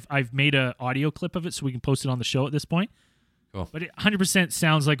 Zell, I've made an audio clip of it so we can post it on the show at this point. Cool. But it 100%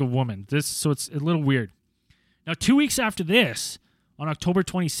 sounds like a woman. So it's a little weird. Now, 2 weeks after this, on October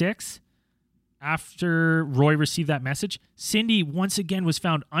 26th, after Roy received that message, Cindy once again was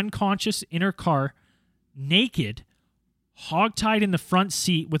found unconscious in her car, naked, hogtied in the front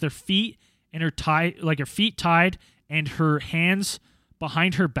seat with her feet and her feet tied and her hands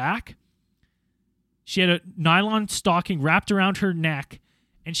behind her back. She had a nylon stocking wrapped around her neck,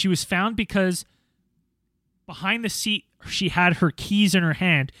 and she was found because behind the seat she had her keys in her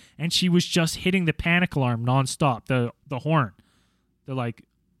hand, and she was just hitting the panic alarm nonstop, the horn. They're like,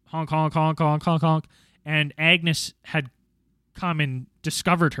 honk, honk, honk, honk, honk, honk. And Agnes had come and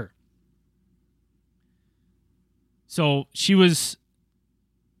discovered her. So she was,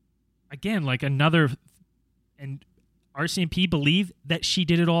 again, like another, and RCMP believed that she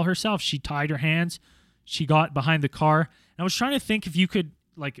did it all herself. She tied her hands. She got behind the car. And I was trying to think if you could,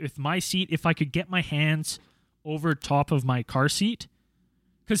 like, with my seat, if I could get my hands over top of my car seat.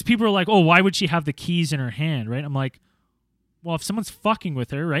 Because people are like, oh, why would she have the keys in her hand, right? I'm like, well, if someone's fucking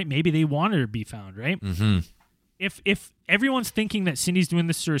with her, right, maybe they want her to be found, right? Mm-hmm. If everyone's thinking that Cindy's doing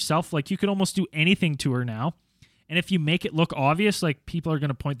this to herself, like, you could almost do anything to her now. And if you make it look obvious, like, people are going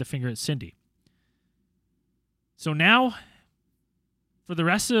to point the finger at Cindy. So now, for the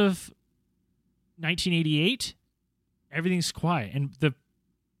rest of 1988, everything's quiet. And the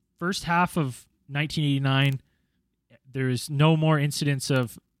first half of 1989, there's no more incidents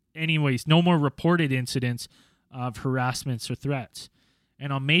of, no more reported incidents of harassments or threats.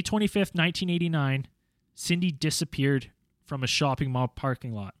 And on May 25th, 1989, Cindy disappeared from a shopping mall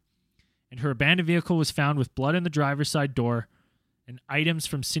parking lot. And her abandoned vehicle was found with blood in the driver's side door, and items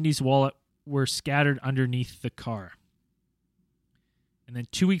from Cindy's wallet were scattered underneath the car. And then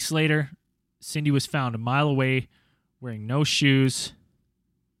 2 weeks later, Cindy was found a mile away, wearing no shoes,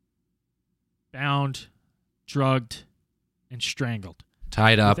 bound, drugged, and strangled.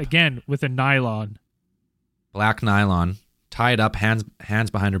 Tied up. With a nylon. Black nylon. Tied up, hands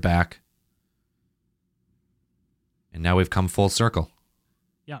behind her back. And now we've come full circle.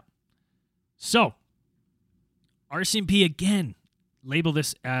 Yeah. So, RCMP again label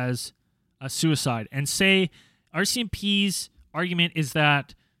this as a suicide and say RCMP's argument is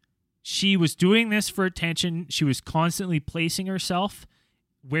that she was doing this for attention. She was constantly placing herself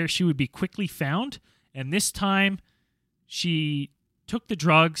where she would be quickly found. And this time she took the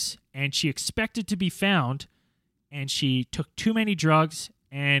drugs and she expected to be found, and she took too many drugs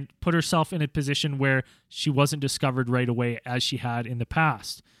and put herself in a position where she wasn't discovered right away as she had in the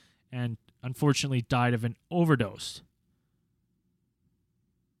past, and unfortunately died of an overdose.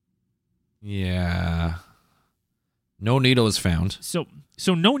 Yeah. No needle was found. So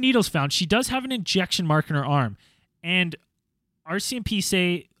no needles found. She does have an injection mark in her arm. And an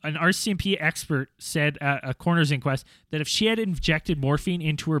RCMP expert said at a coroner's inquest that if she had injected morphine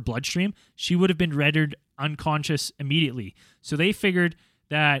into her bloodstream, she would have been rendered unconscious immediately. So they figured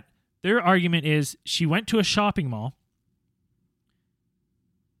that their argument is she went to a shopping mall,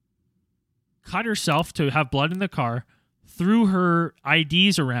 cut herself to have blood in the car, threw her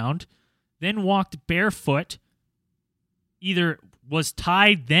IDs around, then walked barefoot, either was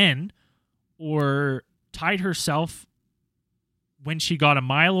tied then or tied herself when she got a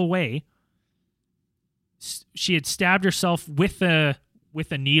mile away. She had stabbed herself with a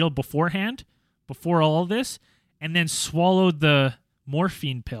needle beforehand, before all of this, and then swallowed the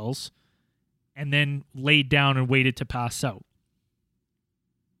morphine pills and then laid down and waited to pass out.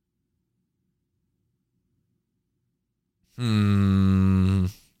 Now,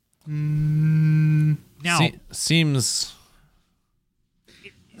 seems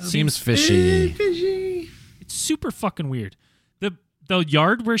fishy. It's super fucking weird. The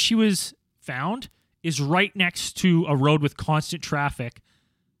yard where she was found is right next to a road with constant traffic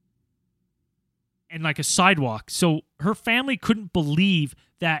and like a sidewalk. So her family couldn't believe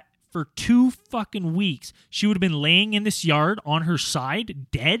that for 2 fucking weeks she would have been laying in this yard on her side,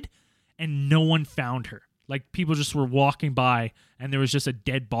 dead, and no one found her. Like, people just were walking by and there was just a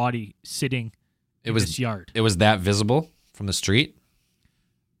dead body sitting in this yard. It was that visible from the street?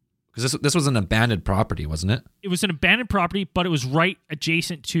 Because this was an abandoned property, wasn't it? It was an abandoned property, but it was right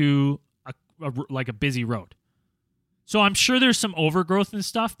adjacent to a busy road. So I'm sure there's some overgrowth and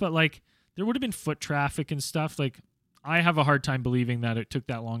stuff, but like there would have been foot traffic and stuff. Like, I have a hard time believing that it took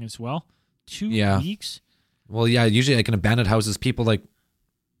that long as well. 2 weeks? Well, yeah, usually like in abandoned houses, people like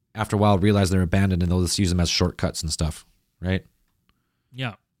after a while realize they're abandoned and they'll just use them as shortcuts and stuff, right?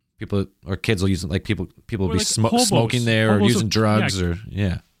 Yeah. People or kids will use it, like people will be like smoking there or using drugs or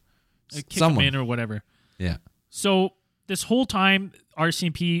kick them in or whatever. Yeah. So this whole time,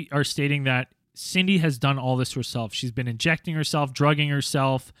 RCMP are stating that Cindy has done all this herself. She's been injecting herself, drugging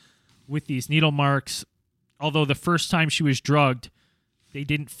herself with these needle marks. Although the first time she was drugged, they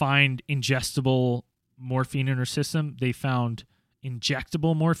didn't find ingestible morphine in her system. They found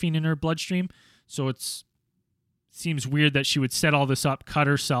injectable morphine in her bloodstream. So it seems weird that she would set all this up, cut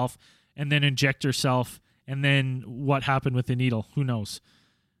herself, and then inject herself. And then what happened with the needle? Who knows?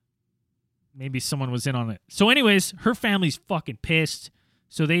 Maybe someone was in on it. So anyways, her family's fucking pissed.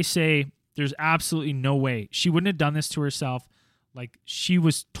 So they say there's absolutely no way. She wouldn't have done this to herself. Like, she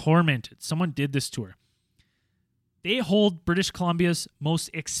was tormented. Someone did this to her. They hold British Columbia's most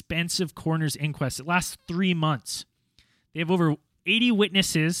expensive coroner's inquest. It lasts 3 months. They have over 80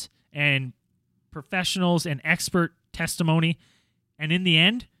 witnesses and professionals and expert testimony. And in the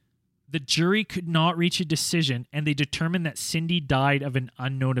end, the jury could not reach a decision, and they determined that Cindy died of an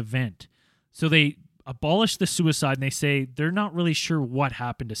unknown event. So they abolish the suicide, and they say they're not really sure what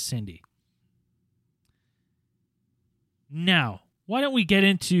happened to Cindy. Now, why don't we get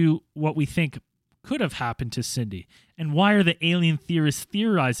into what we think could have happened to Cindy, and why are the alien theorists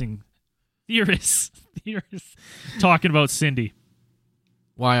talking about Cindy?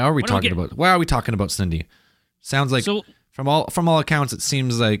 Why are we talking about Cindy? Sounds like from all accounts, it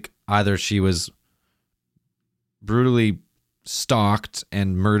seems like either she was brutally stalked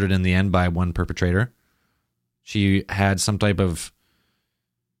and murdered in the end by one perpetrator. She had some type of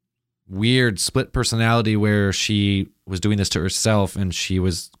weird split personality where she was doing this to herself, and she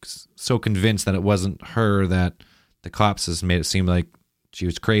was so convinced that it wasn't her that the cops has made it seem like she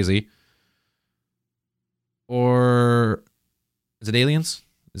was crazy. Or is it aliens?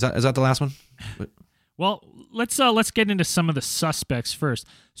 Is that the last one? Well, let's get into some of the suspects first.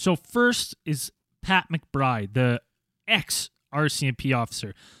 So first is Pat McBride, the ex-RCMP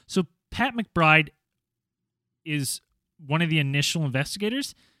officer. So Pat McBride is one of the initial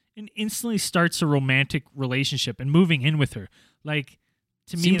investigators and instantly starts a romantic relationship and moving in with her. Like,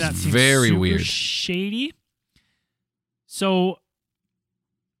 to me, that seems very super weird, shady. So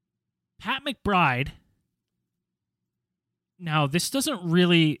Pat McBride, now this doesn't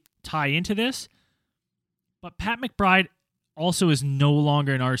really tie into this, but Pat McBride also is no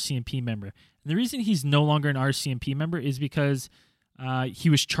longer an RCMP member. And the reason he's no longer an RCMP member is because he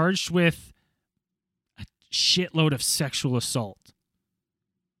was charged with a shitload of sexual assault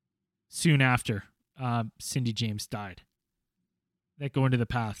soon after Cindy James died that go into the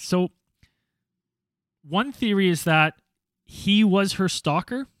past. So one theory is that he was her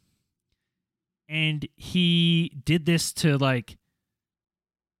stalker and he did this to like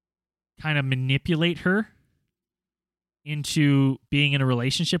kind of manipulate her into being in a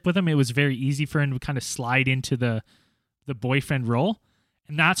relationship with him. It was very easy for him to kind of slide into the boyfriend role.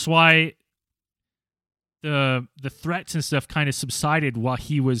 And that's why the threats and stuff kind of subsided while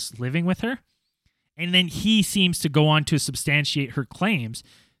he was living with her. And then he seems to go on to substantiate her claims,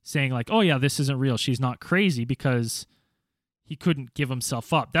 saying like, oh yeah, this isn't real. She's not crazy, because he couldn't give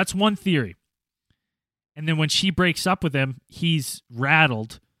himself up. That's one theory. And then when she breaks up with him, he's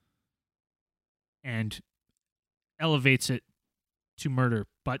rattled and elevates it to murder.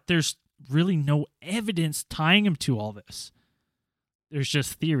 But there's really no evidence tying him to all this. There's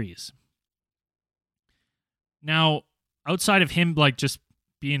just theories. Now, outside of him like just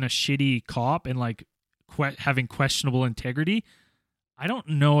being a shitty cop and like having questionable integrity, I don't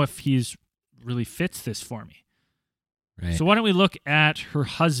know if he's really fits this for me. Right. So why don't we look at her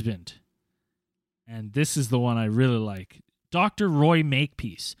husband? And this is the one I really like. Dr. Roy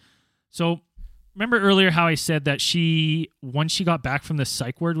Makepeace. So remember earlier how I said that once she got back from the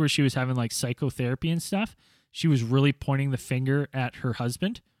psych ward where she was having like psychotherapy and stuff, she was really pointing the finger at her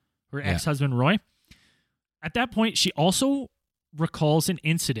husband, her ex-husband Roy. At that point, she also recalls an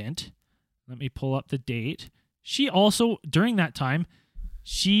incident. Let me pull up the date. She also, during that time,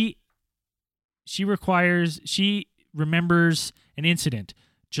 she remembers an incident,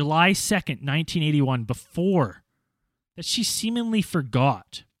 July 2nd, 1981, before that she seemingly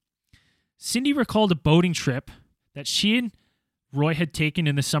forgot. Cindy recalled a boating trip that she and Roy had taken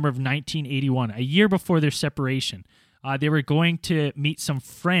in the summer of 1981, a year before their separation. They were going to meet some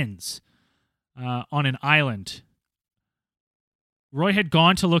friends on an island. Roy had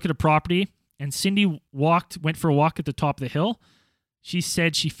gone to look at a property, and Cindy went for a walk at the top of the hill. She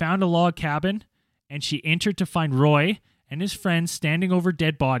said she found a log cabin, and she entered to find Roy and his friends standing over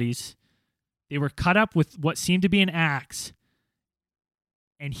dead bodies. They were cut up with what seemed to be an axe.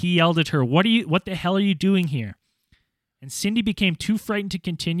 And he yelled at her, what the hell are you doing here? And Cindy became too frightened to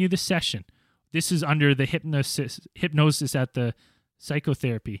continue the session. This is under the hypnosis at the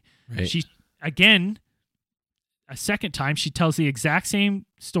psychotherapy. Right. She, again, a second time, she tells the exact same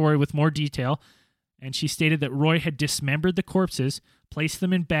story with more detail. And she stated that Roy had dismembered the corpses, placed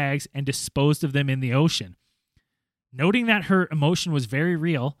them in bags, and disposed of them in the ocean. Noting that her emotion was very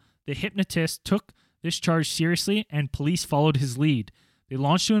real, the hypnotist took this charge seriously, and police followed his lead. They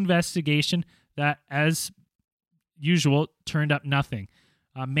launched an investigation that, as usual, turned up nothing.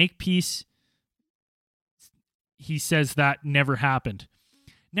 Makepeace, he says that never happened.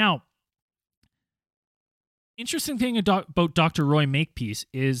 Now, interesting thing about Dr. Roy Makepeace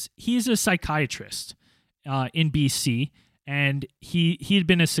is he's a psychiatrist in BC, and he had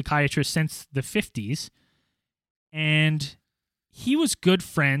been a psychiatrist since the 50s, and he was good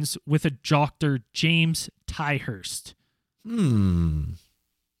friends with a Dr. James Tyhurst. That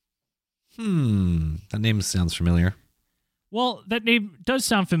name sounds familiar. Well, that name does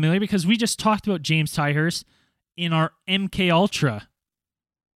sound familiar because we just talked about James Tyhurst in our MK Ultra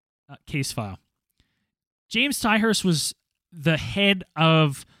case file. James Tyhurst was the head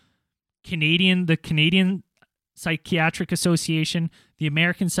of the Canadian Psychiatric Association, the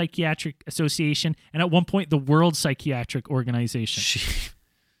American Psychiatric Association, and at one point the World Psychiatric Organization.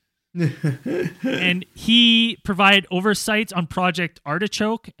 And he provided oversights on Project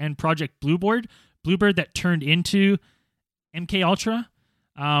Artichoke and Project Bluebird that turned into MK Ultra.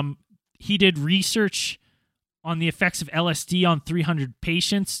 He did research on the effects of LSD on 300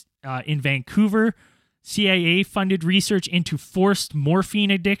 patients in Vancouver. CIA funded research into forced morphine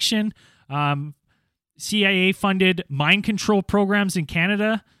addiction. CIA funded mind control programs in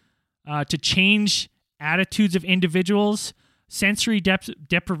Canada to change attitudes of individuals, sensory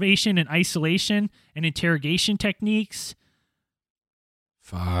deprivation and isolation, and interrogation techniques.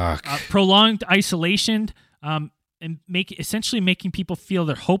 Fuck. Prolonged isolation, and essentially making people feel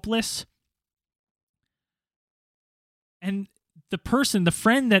they're hopeless. And the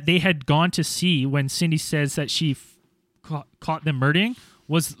friend that they had gone to see when Cindy says that she caught them murdering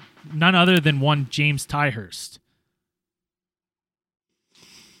was none other than one James Tyhurst.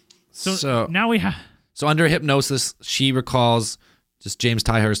 So now we have... So under hypnosis, she recalls just James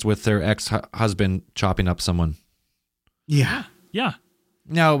Tyhurst with her ex-husband chopping up someone. Yeah. Yeah.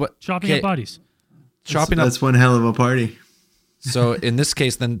 No, but... Chopping up bodies. That's one hell of a party. So in this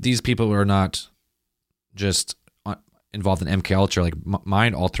case, then these people are not just involved in MK Ultra, like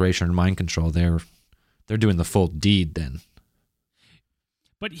mind alteration or mind control. They're doing the full deed then.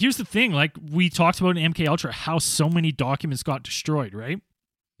 But here's the thing, like we talked about in MK Ultra, how so many documents got destroyed, right?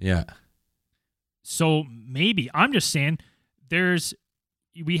 Yeah. So maybe, I'm just saying,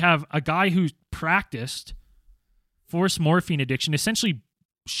 we have a guy who practiced forced morphine addiction, essentially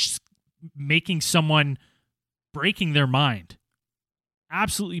making someone breaking their mind.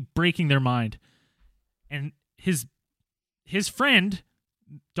 Absolutely breaking their mind. And his friend,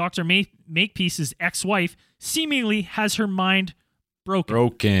 Dr. Makepeace's ex-wife, seemingly has her mind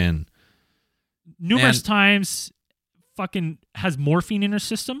broken. Numerous times, fucking has morphine in her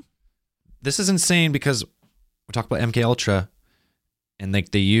system. This is insane because we talk about MK Ultra, and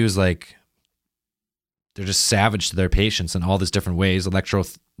they use they're just savage to their patients in all these different ways,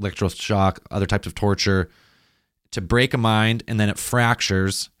 electroshock, other types of torture, to break a mind, and then it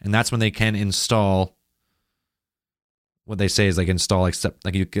fractures, and that's when they can install what they say is install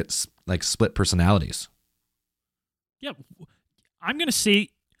you get split personalities. Yeah, I'm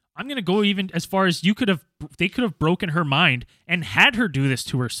gonna go even as far as they could have broken her mind and had her do this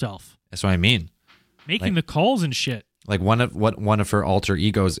to herself, That's what I mean. making the calls and shit. Like one of her alter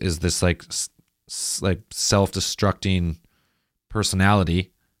egos is this like like self-destructing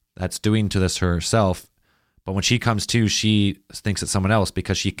personality that's doing to this herself. But when she comes to, she thinks it's someone else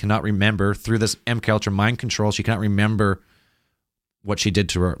because she cannot remember through this MK Ultra mind control. She cannot remember what she did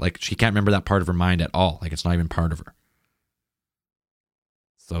to her. Like she can't remember that part of her mind at all. Like it's not even part of her.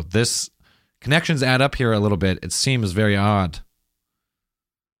 So this connections add up here a little bit. It seems very odd.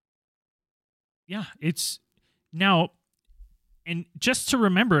 Yeah, it's now, and just to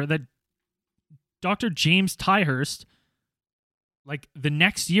remember that Dr. James Tyhurst, like the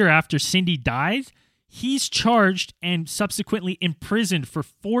next year after Cindy dies, he's charged and subsequently imprisoned for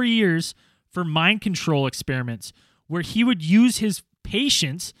 4 years for mind control experiments, where he would use his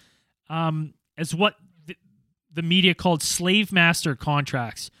patients as what the media called slave master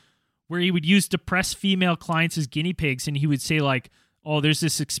contracts, where he would use depressed female clients as guinea pigs, and he would say like, oh, there's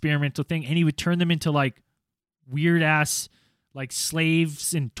this experimental thing, and he would turn them into like weird ass like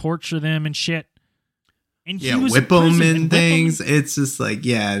slaves and torture them and shit. And he was whip them imprisoned and whip 'em. things. It's just like,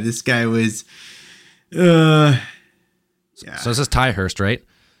 yeah, this guy was. Yeah. So this is Tyhurst, right?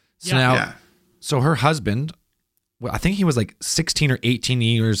 So Yeah. now, Yeah. so her husband, well, I think he was like 16 or 18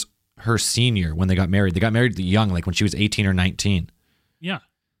 years her senior when they got married. They got married young, like when she was 18 or 19. Yeah.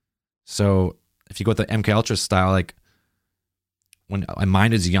 So if you go with the MK Ultra style, like when a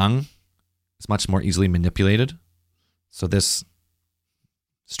mind is young, it's much more easily manipulated. So this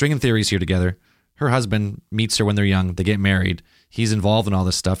stringing theories here together. Her husband meets her when they're young. They get married. He's involved in all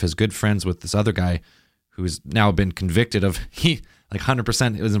this stuff. His good friends with this other guy who's now been convicted of, he like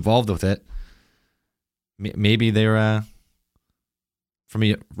 100% was involved with it. Maybe they're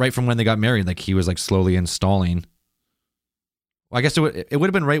right from when they got married, like he was like slowly installing. Well, I guess it would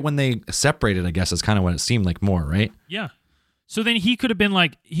have been right when they separated, I guess is kind of what it seemed like more, right? Yeah. So then he could have been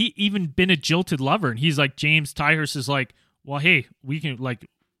like, he even been a jilted lover. And he's like, James Tyhurst is like, well, hey, we can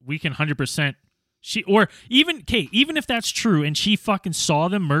 100%. Even if that's true and she fucking saw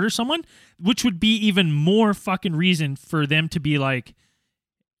them murder someone, which would be even more fucking reason for them to be like,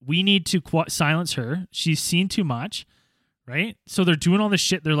 we need to silence her. She's seen too much, right? So they're doing all this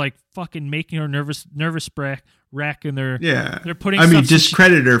shit. They're like fucking making her nervous wreck, and they're putting. I mean, stuff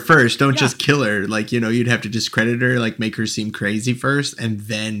discredit her first. Don't Yeah. just kill her. Like, you'd have to discredit her, like make her seem crazy first, and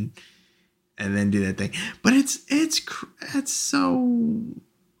then do that thing. But it's so.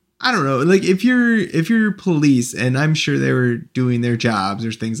 I don't know. Like if you're police, and I'm sure they were doing their jobs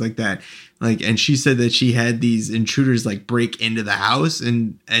or things like that. Like, and she said that she had these intruders like break into the house,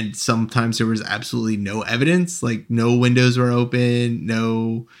 and sometimes there was absolutely no evidence. Like no windows were open,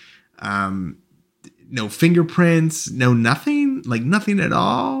 no fingerprints, no nothing. Like nothing at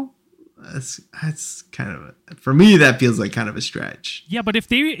all. That's kind of, for me, that feels like kind of a stretch. Yeah, but if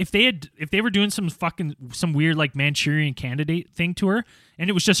they were doing some weird like Manchurian Candidate thing to her, and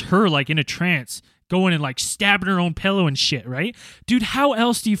it was just her like in a trance going and like stabbing her own pillow and shit, right? Dude, how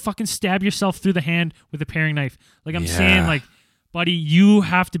else do you fucking stab yourself through the hand with a paring knife? Like I'm saying, like, buddy, you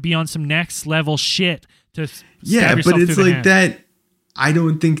have to be on some next level shit to stab yourself but it's through the like hand. that. I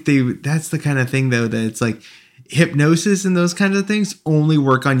don't think that's the kind of thing though that it's like hypnosis and those kinds of things only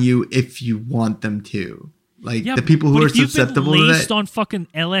work on you if you want them to. Like the people who but are if you've susceptible been to laced that. on fucking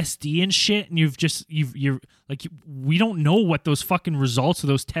LSD and shit, and we don't know what those fucking results of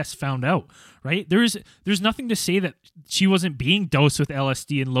those tests found out, right? There's nothing to say that she wasn't being dosed with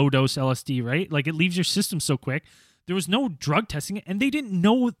LSD and low dose LSD, right? Like it leaves your system so quick. There was no drug testing, and they didn't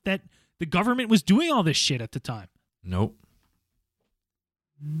know that the government was doing all this shit at the time. Nope.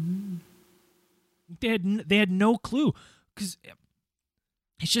 They had no clue, because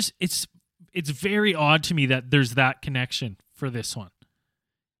it's very odd to me that there's that connection for this one.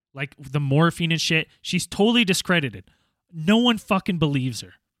 Like the morphine and shit, she's totally discredited. No one fucking believes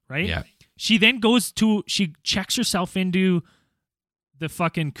her, right? Yeah. She then she checks herself into the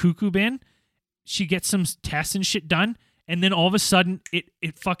fucking cuckoo bin. She gets some tests and shit done, and then all of a sudden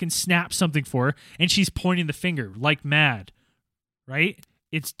it fucking snaps something for her, and she's pointing the finger like mad, right?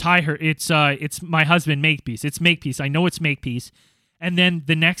 It's it's my husband, Makepeace. It's Makepeace. I know it's Makepeace. And then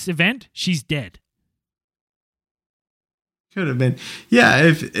the next event, she's dead. Could have been. Yeah,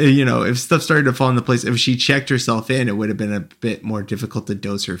 if stuff started to fall into place, if she checked herself in, it would have been a bit more difficult to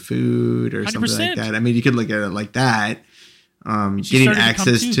dose her food or something 100%. like that. I mean, you could look at it like that. She Getting started to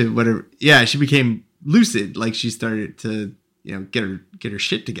access come to whatever. Yeah, she became lucid. Like she started to, get her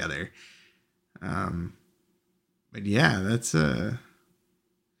shit together. But yeah, that's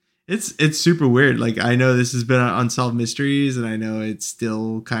It's super weird. Like, I know this has been on Unsolved Mysteries, and I know it's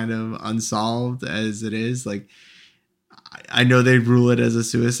still kind of unsolved as it is. Like, I know they rule it as a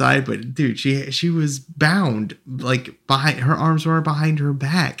suicide, but dude, she was bound, like, behind her arms were behind her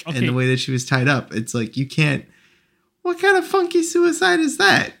back, and the way that she was tied up, it's like, you can't. What kind of funky suicide is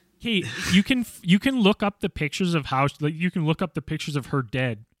that? Hey, you can look up the pictures of how, like, you can look up the pictures of her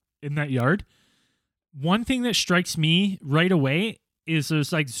dead in that yard. One thing that strikes me right away is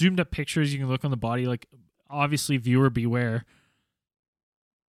there's like zoomed up pictures you can look on the body, like, obviously viewer beware.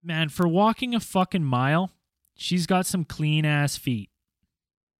 Man, for walking a fucking mile, she's got some clean ass feet.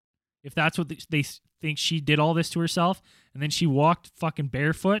 If that's what they think, she did all this to herself and then she walked fucking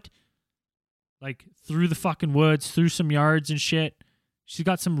barefoot, like, through the fucking woods, through some yards and shit. She's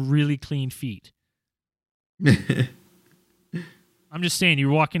got some really clean feet. I'm just saying,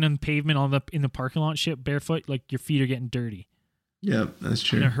 you're walking on pavement in the parking lot and shit barefoot, like, your feet are getting dirty. Yep, that's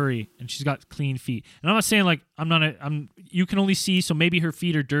true. In a hurry, and she's got clean feet. And I'm not saying, like, you can only see, so maybe her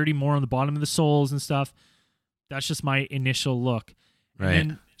feet are dirty more on the bottom of the soles and stuff. That's just my initial look. Right.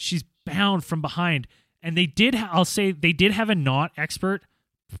 And then she's bound from behind. And they did have a knot expert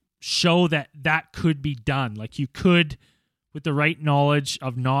show that could be done. Like, you could, with the right knowledge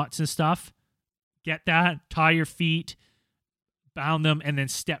of knots and stuff, get that, tie your feet, bound them, and then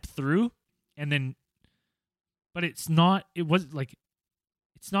step through. And then, but it's not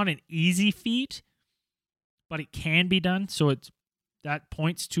an easy feat, but it can be done. So that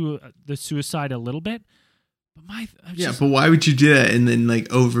points to the suicide a little bit. But but why would you do that and then,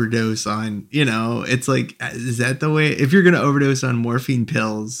 like, overdose on, it's like, is that the way? If you're going to overdose on morphine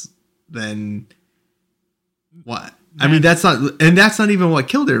pills, then what? I mean, that's not even what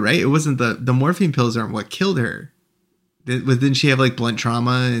killed her, right? It wasn't the morphine pills aren't what killed her. Didn't she have, like, blunt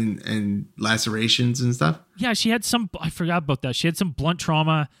trauma and lacerations and stuff? Yeah, she had I forgot about that. She had some blunt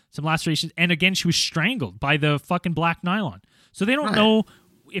trauma, some lacerations, and again, she was strangled by the fucking black nylon. So they don't know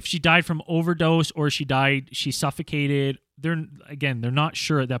if she died from overdose or she suffocated. They're not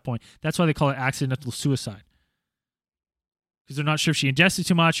sure at that point. That's why they call it accidental suicide. Because they're not sure if she ingested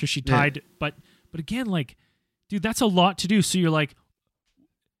too much or she died. Yeah. But again, like, dude, that's a lot to do. So you're like,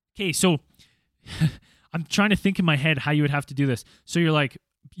 okay, so I'm trying to think in my head how you would have to do this. So you're like,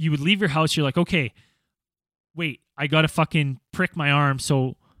 you would leave your house. You're like, okay, wait, I got to fucking prick my arm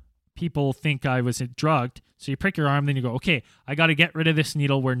so people think I was drugged. So you prick your arm, then you go, okay, I got to get rid of this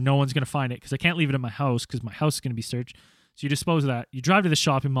needle where no one's going to find it because I can't leave it in my house because my house is going to be searched. So you dispose of that. You drive to the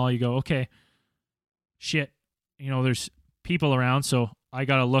shopping mall. You go, okay, shit, there's people around, so I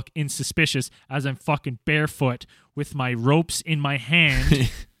got to look insuspicious as I'm fucking barefoot with my ropes in my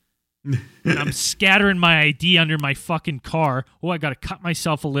hand. And I'm scattering my ID under my fucking car. Oh, I got to cut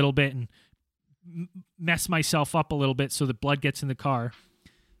myself a little bit and mess myself up a little bit so the blood gets in the car.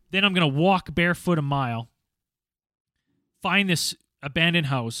 Then I'm going to walk barefoot a mile, find this abandoned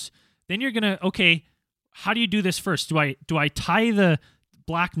house. Then you're going to, okay, how do you do this first? Do I tie the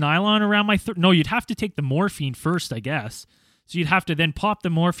black nylon around my throat? No, you'd have to take the morphine first, I guess. So you'd have to then pop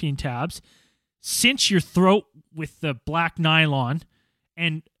the morphine tabs, cinch your throat with the black nylon,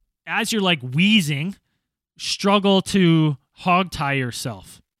 and as you're, like, wheezing, struggle to hog tie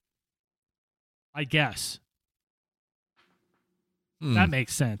yourself. I guess. That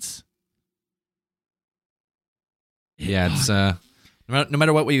makes sense. Yeah, it's no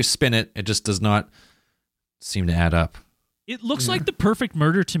matter what way you spin it, it just does not seem to add up. It looks like the perfect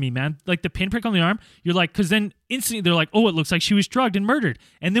murder to me, man. Like, the pinprick on the arm, you're like, because then instantly they're like, oh, it looks like she was drugged and murdered.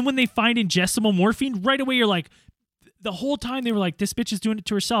 And then when they find ingestible morphine, right away you're like, the whole time they were like, this bitch is doing it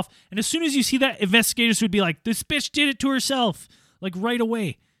to herself. And as soon as you see that, investigators would be like, this bitch did it to herself. Like, right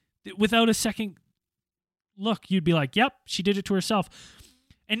away. Without a second look, you'd be like, yep, she did it to herself.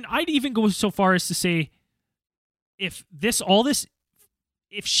 And I'd even go so far as to say, if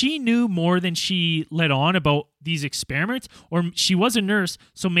she knew more than she let on about these experiments, or she was a nurse,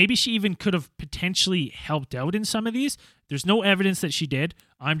 so maybe she even could have potentially helped out in some of these. There's no evidence that she did.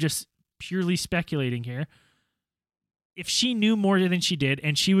 I'm just purely speculating here. If she knew more than she did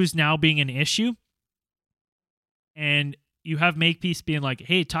and she was now being an issue, and you have Makepeace being like,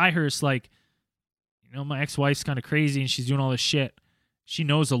 hey, Tyhurst, like, my ex-wife's kind of crazy and she's doing all this shit. She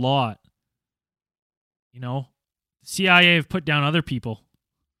knows a lot. CIA have put down other people.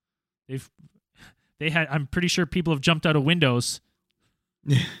 I'm pretty sure people have jumped out of windows.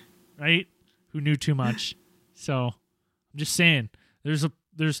 Right? Who knew too much. So I'm just saying, there's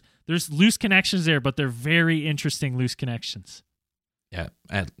loose connections there, but they're very interesting loose connections. Yeah,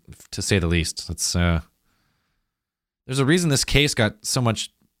 to say the least. It's there's a reason this case got so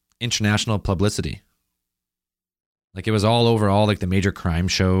much international publicity. Like it was all over all like the major crime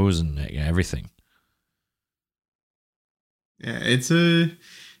shows and everything. Yeah, it's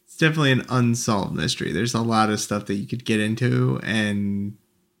definitely an unsolved mystery. There's a lot of stuff that you could get into and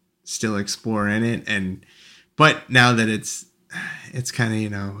still explore in it, but now that it's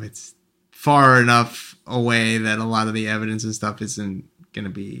kind of, it's far enough away that a lot of the evidence and stuff isn't going to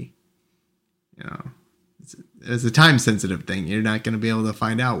be, it's a time sensitive thing. You're not going to be able to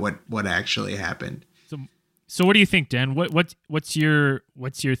find out what actually happened. So what do you think, Dan? What's your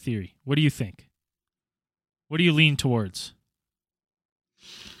theory? What do you think? What do you lean towards?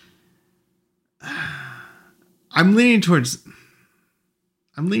 I'm leaning towards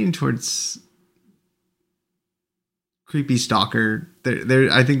creepy stalker.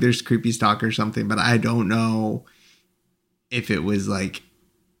 I think there's creepy stalker something, but I don't know if it was like,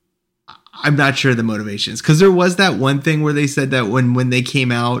 I'm not sure the motivations, because there was that one thing where they said that when they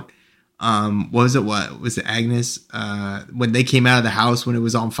came out, what was it Agnes? When they came out of the house when it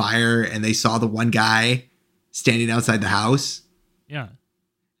was on fire and they saw the one guy standing outside the house. Yeah.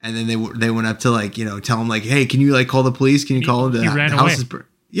 And then they went up to tell him hey, can you call the police? Can you call the house is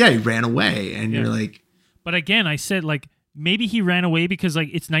he ran away. And you're like, but again, I said maybe he ran away because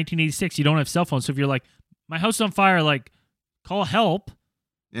it's 1986. You don't have cell phones. So if you're my house is on fire, call help.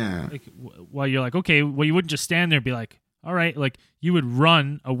 Yeah. While you're okay, well, you wouldn't just stand there and be all right, you would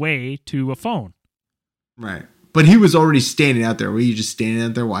run away to a phone. Right. But he was already standing out there. Were you just standing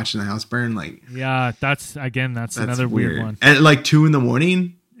out there watching the house burn? Yeah, that's another weird one. At 2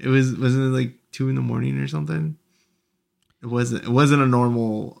 a.m. Wasn't it 2 a.m. or something? It wasn't a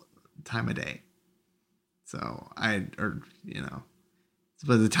normal time of day. So it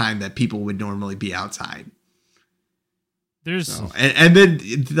was the time that people would normally be outside. And then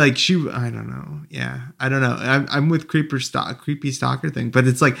I don't know. Yeah, I don't know. I'm with creepy stalker thing, but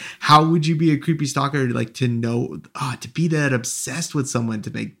it's how would you be a creepy stalker to know to be that obsessed with someone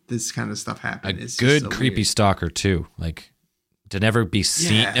to make this kind of stuff happen? It's good creepy weird. Stalker too, to never be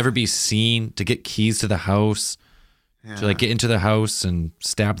seen, to get keys to the house, to get into the house and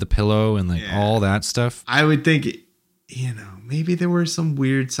stab the pillow and all that stuff. I would think, maybe there were some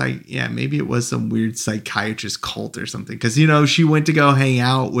weird maybe it was some weird psychiatrist cult or something. Cause she went to go hang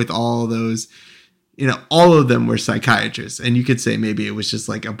out with all those, all of them were psychiatrists. And you could say maybe it was just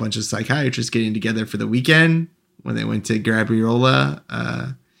a bunch of psychiatrists getting together for the weekend when they went to Gabriola,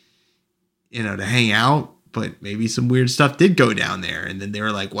 to hang out. But maybe some weird stuff did go down there. And then they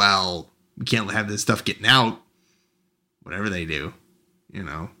were well, we can't have this stuff getting out. Whatever they do.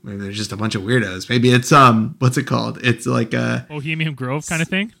 Maybe there's just a bunch of weirdos. Maybe it's what's it called? It's a Bohemian Grove kind of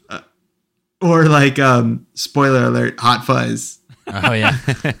thing, or spoiler alert, Hot Fuzz. Oh yeah,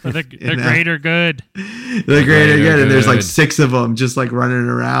 the greater good. The greater good, and there's 6 of them just running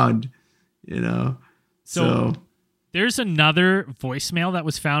around. So there's another voicemail that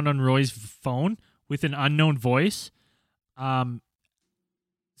was found on Roy's phone with an unknown voice.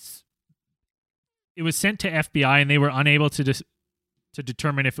 It was sent to FBI, and they were unable to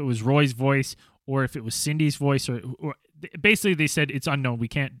determine if it was Roy's voice or if it was Cindy's voice, or basically they said it's unknown. We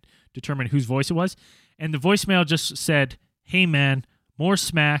can't determine whose voice it was. And the voicemail just said, "Hey man, more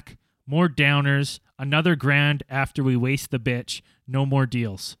smack, more downers, another grand after we waste the bitch, no more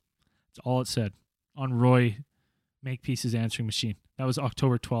deals." That's all it said on Roy Makepeace's answering machine. That was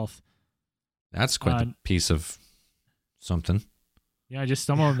October 12th. That's quite a piece of something. Yeah, I just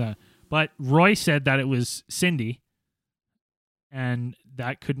stumbled on that. But Roy said that it was Cindy, and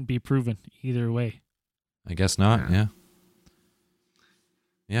that couldn't be proven either way. I guess not, yeah.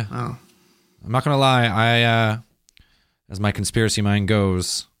 Yeah. Oh. I'm not going to lie. I, as my conspiracy mind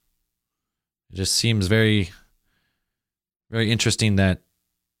goes, it just seems very, very interesting that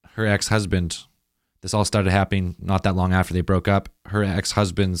her ex-husband, this all started happening not that long after they broke up. Her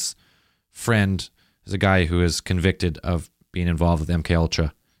ex-husband's friend is a guy who is convicted of being involved with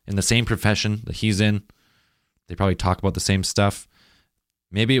MKUltra in the same profession that he's in. They probably talk about the same stuff.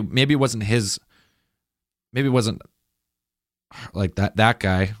 Maybe it wasn't his. Maybe it wasn't that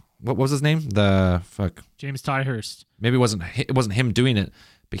guy. What was his name? James Tyhurst. Maybe it wasn't him doing it,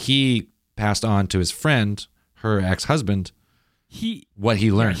 but he passed on to his friend, her ex-husband, what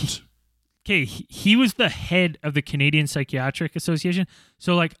he learned. He was the head of the Canadian Psychiatric Association.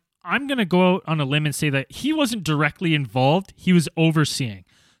 So I'm going to go out on a limb and say that he wasn't directly involved. He was overseeing.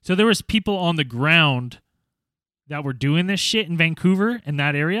 So there was people on the ground that were doing this shit in Vancouver in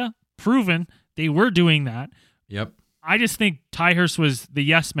that area, proven they were doing that. Yep. I just think Tyhurst was the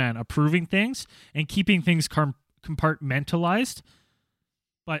yes man, approving things and keeping things compartmentalized.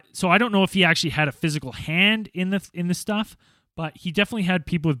 But so I don't know if he actually had a physical hand in the stuff, but he definitely had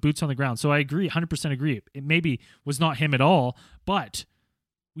people with boots on the ground. So I agree, 100% agree. It maybe was not him at all, but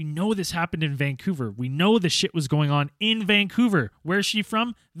we know this happened in Vancouver. We know the shit was going on in Vancouver. Where's she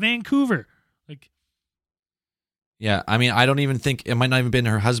from? Vancouver. Like, Yeah, I mean, I don't even think it might not even been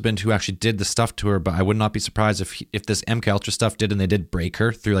her husband who actually did the stuff to her, but I would not be surprised if this MK Ultra stuff did, and they did break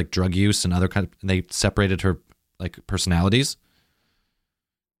her through like drug use and other kind of, and they separated her like personalities.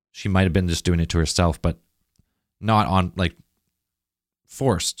 She might have been just doing it to herself, but not on like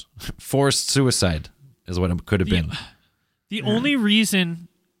forced suicide is what it could have been. The only reason,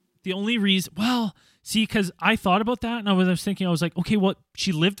 well, see, because I thought about that and I was thinking, I was like, okay, well,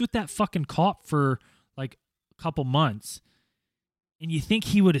 she lived with that fucking cop for like a couple months, and you think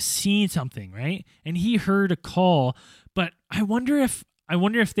he would have seen something, right? And he heard a call, but I wonder if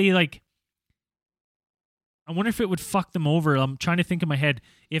they like, I wonder if it would fuck them over. I'm trying to think in my head,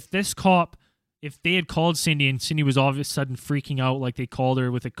 if this cop, if they had called Cindy and Cindy was all of a sudden freaking out, like they called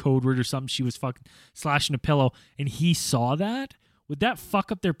her with a code word or something, she was fucking slashing a pillow, and he saw that, would that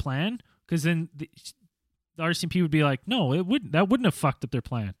fuck up their plan? Because then the RCMP would be like, no, it wouldn't. That wouldn't have fucked up their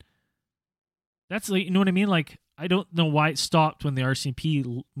plan. That's like, you know what I mean? Like, I don't know why it stopped when the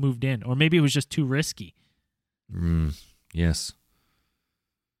RCMP moved in, or maybe it was just too risky. Yes.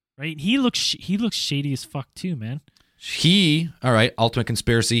 Right? He looks shady as fuck too, man. All right, ultimate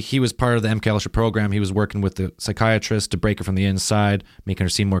conspiracy. He was part of the MK Ultra program. He was working with the psychiatrist to break her from the inside, making her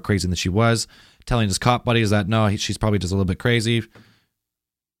seem more crazy than she was, telling his cop buddies that, no, she's probably just a little bit crazy.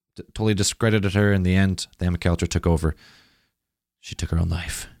 Totally discredited her. In the end, the MK Ultra took over. She took her own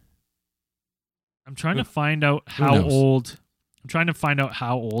life. I'm trying to find out how old. I'm trying to find out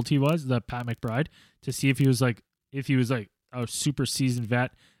how old he was, the Pat McBride, to see if he was like a super seasoned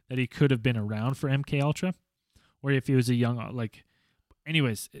vet that he could have been around for MK Ultra, or if he was a young like.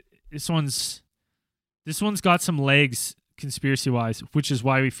 Anyways, this one's got some legs conspiracy wise, which is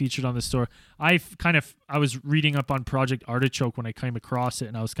why we featured on the store. I was reading up on Project Artichoke when I came across it,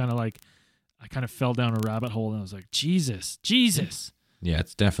 and I was kind of like, I kind of fell down a rabbit hole, and I was like, Jesus. Yeah,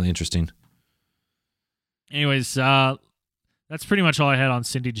 it's definitely interesting. Anyways, that's pretty much all I had on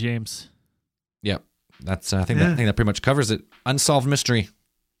Cindy James. Yep. That's I think that pretty much covers it. Unsolved mystery.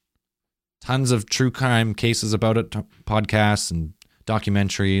 Tons of true crime cases about it, podcasts and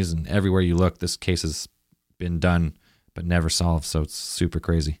documentaries, and everywhere you look, this case has been done but never solved. So it's super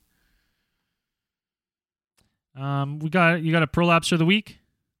crazy. You got a prolapse of the week?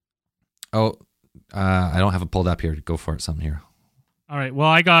 Oh, I don't have it pulled up here. Go for it. Something here. All right. Well,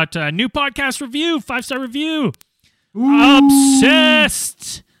 I got a new podcast review, 5-star review. Ooh.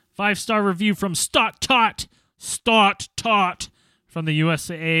 Obsessed. 5-star review from Stott Tot from the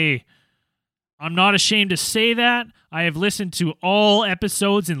USA. I'm not ashamed to say that. I have listened to all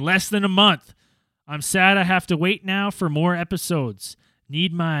episodes in less than a month. I'm sad I have to wait now for more episodes.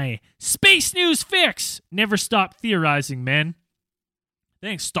 Need my space news fix. Never stop theorizing, men.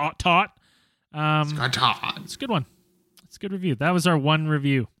 Thanks, Stott Tot. Stott Tot. It's a good one. It's a good review. That was our one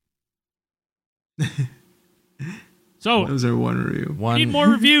review. So that was our one review. We need more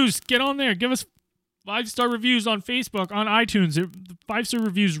reviews. Get on there. Give us 5-star reviews on Facebook, on iTunes. The 5-star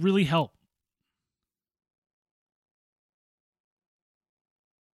reviews really help.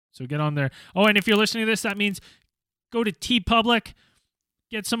 So get on there. Oh, and if you're listening to this, that means go to TeePublic,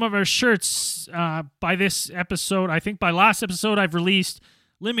 get some of our shirts. By this episode, I think by last episode, I've released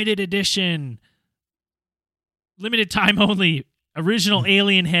limited edition, limited time only, original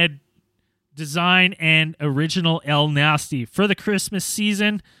alien head design and original El Nasty for the Christmas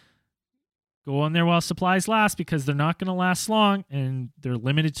season. Go on there while supplies last, because they're not going to last long and they're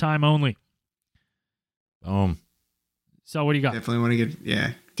limited time only. So what do you got? Definitely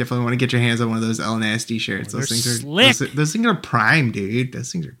want to get your hands on one of those El Nasty shirts. Those things are slick. Those things are prime, dude.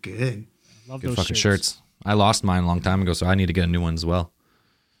 Those things are good. Love good those fucking shirts. I lost mine a long time ago, so I need to get a new one as well.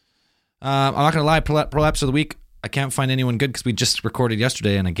 I'm not gonna lie, prolapse of the week. I can't find anyone good because we just recorded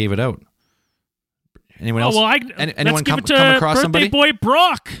yesterday and I gave it out. Anyone else? Anyone come across somebody? Birthday boy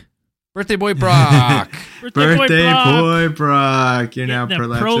Brock. Birthday boy Brock. Birthday boy Brock. You're now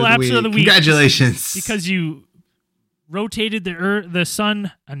prolapse of the week. Congratulations. Because you rotated the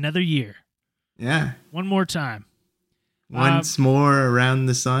sun another year. Yeah. One more time. Once more around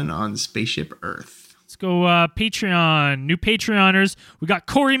the sun on Spaceship Earth. Let's go Patreon. New Patreoners. We got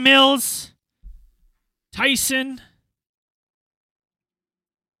Corey Mills, Tyson,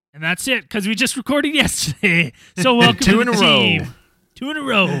 and that's it, because we just recorded yesterday. So welcome to the team. 2 in a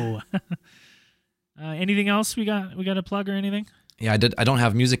row. Anything else we got to plug or anything? Yeah, I don't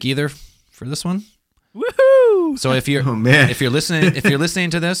have music either for this one. Woohoo! So if you're listening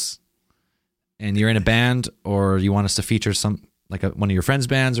to this and you're in a band, or you want us to feature one of your friends'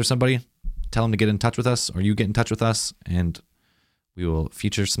 bands or somebody, tell them to get in touch with us, or you get in touch with us, and we will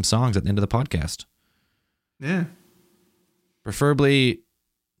feature some songs at the end of the podcast. Yeah. Preferably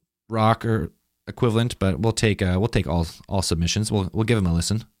rock or equivalent, but we'll take all submissions. We'll give them a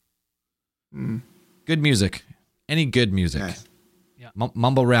listen. Good music, any good music. Nice. Yeah.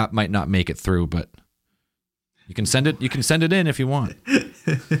 Mumble rap might not make it through, but you can send it. You can send it in if you want.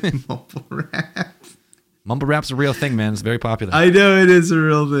 Mumble rap. Mumble rap's a real thing, man. It's very popular. I know it is a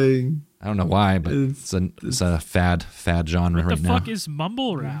real thing. I don't know why, but it's a fad genre What right the now. fuck is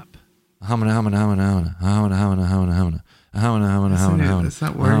mumble rap? That's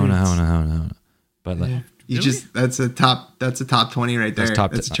not words. But like, You just that's a top 20 right there.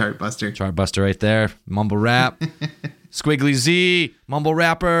 That's a chart buster. Chart buster right there. Mumble rap. Squiggly Z. Mumble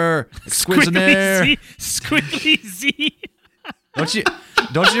rapper. Squids in there. Squiggly Z. Don't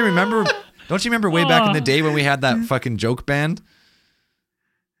you remember? Don't you remember way back in the day when we had that fucking joke band?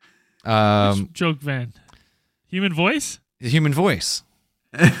 Joke band. Human voice? The Human Voice.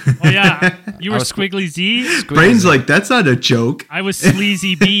 Oh yeah. You were Squiggly Z? Brain's like, that's not a joke. I was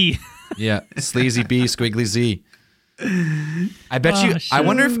Sleazy B. Yeah, Sleazy B, Squiggly Z. I bet you. shit. I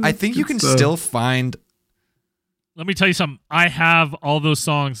wonder if. I think you can still find. Let me tell you something. I have all those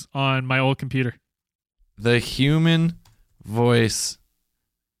songs on my old computer. The Human Voice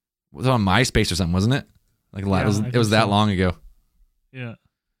was on MySpace or something, wasn't it? Like it was that long ago. Yeah.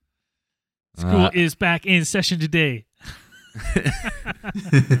 School is back in session today.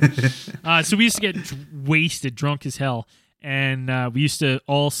 So we used to get wasted, drunk as hell, and we used to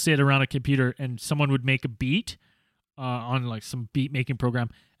all sit around a computer, and someone would make a beat on like some beat making program,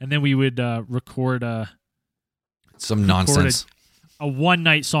 and then we would record some nonsense. A one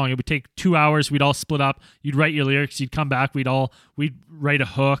night song. It would take 2 hours. We'd all split up. You'd write your lyrics. You'd come back. We'd write a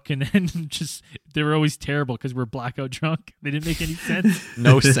hook, and then just they were always terrible because we're blackout drunk. They didn't make any sense.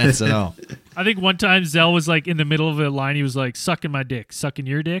 No sense at all. I think one time Zell was like in the middle of a line. He was like, "Sucking my dick, sucking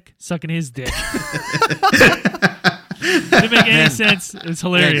your dick, sucking his dick." Didn't make any sense. It was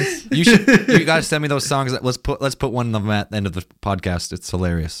hilarious. Man, you gotta send me those songs. Let's put one of them at the end of the podcast. It's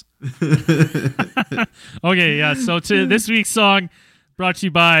hilarious. Okay, yeah. So to this week's song, brought to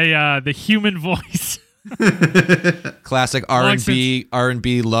you by the Human Voice. Classic R&B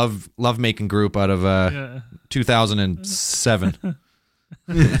love making group out of 2007. All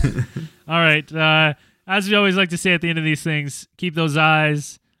right. As we always like to say at the end of these things, keep those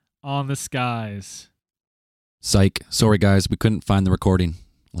eyes on the skies. Psych. Sorry, guys. We couldn't find the recording.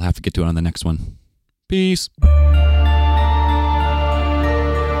 We'll have to get to it on the next one. Peace.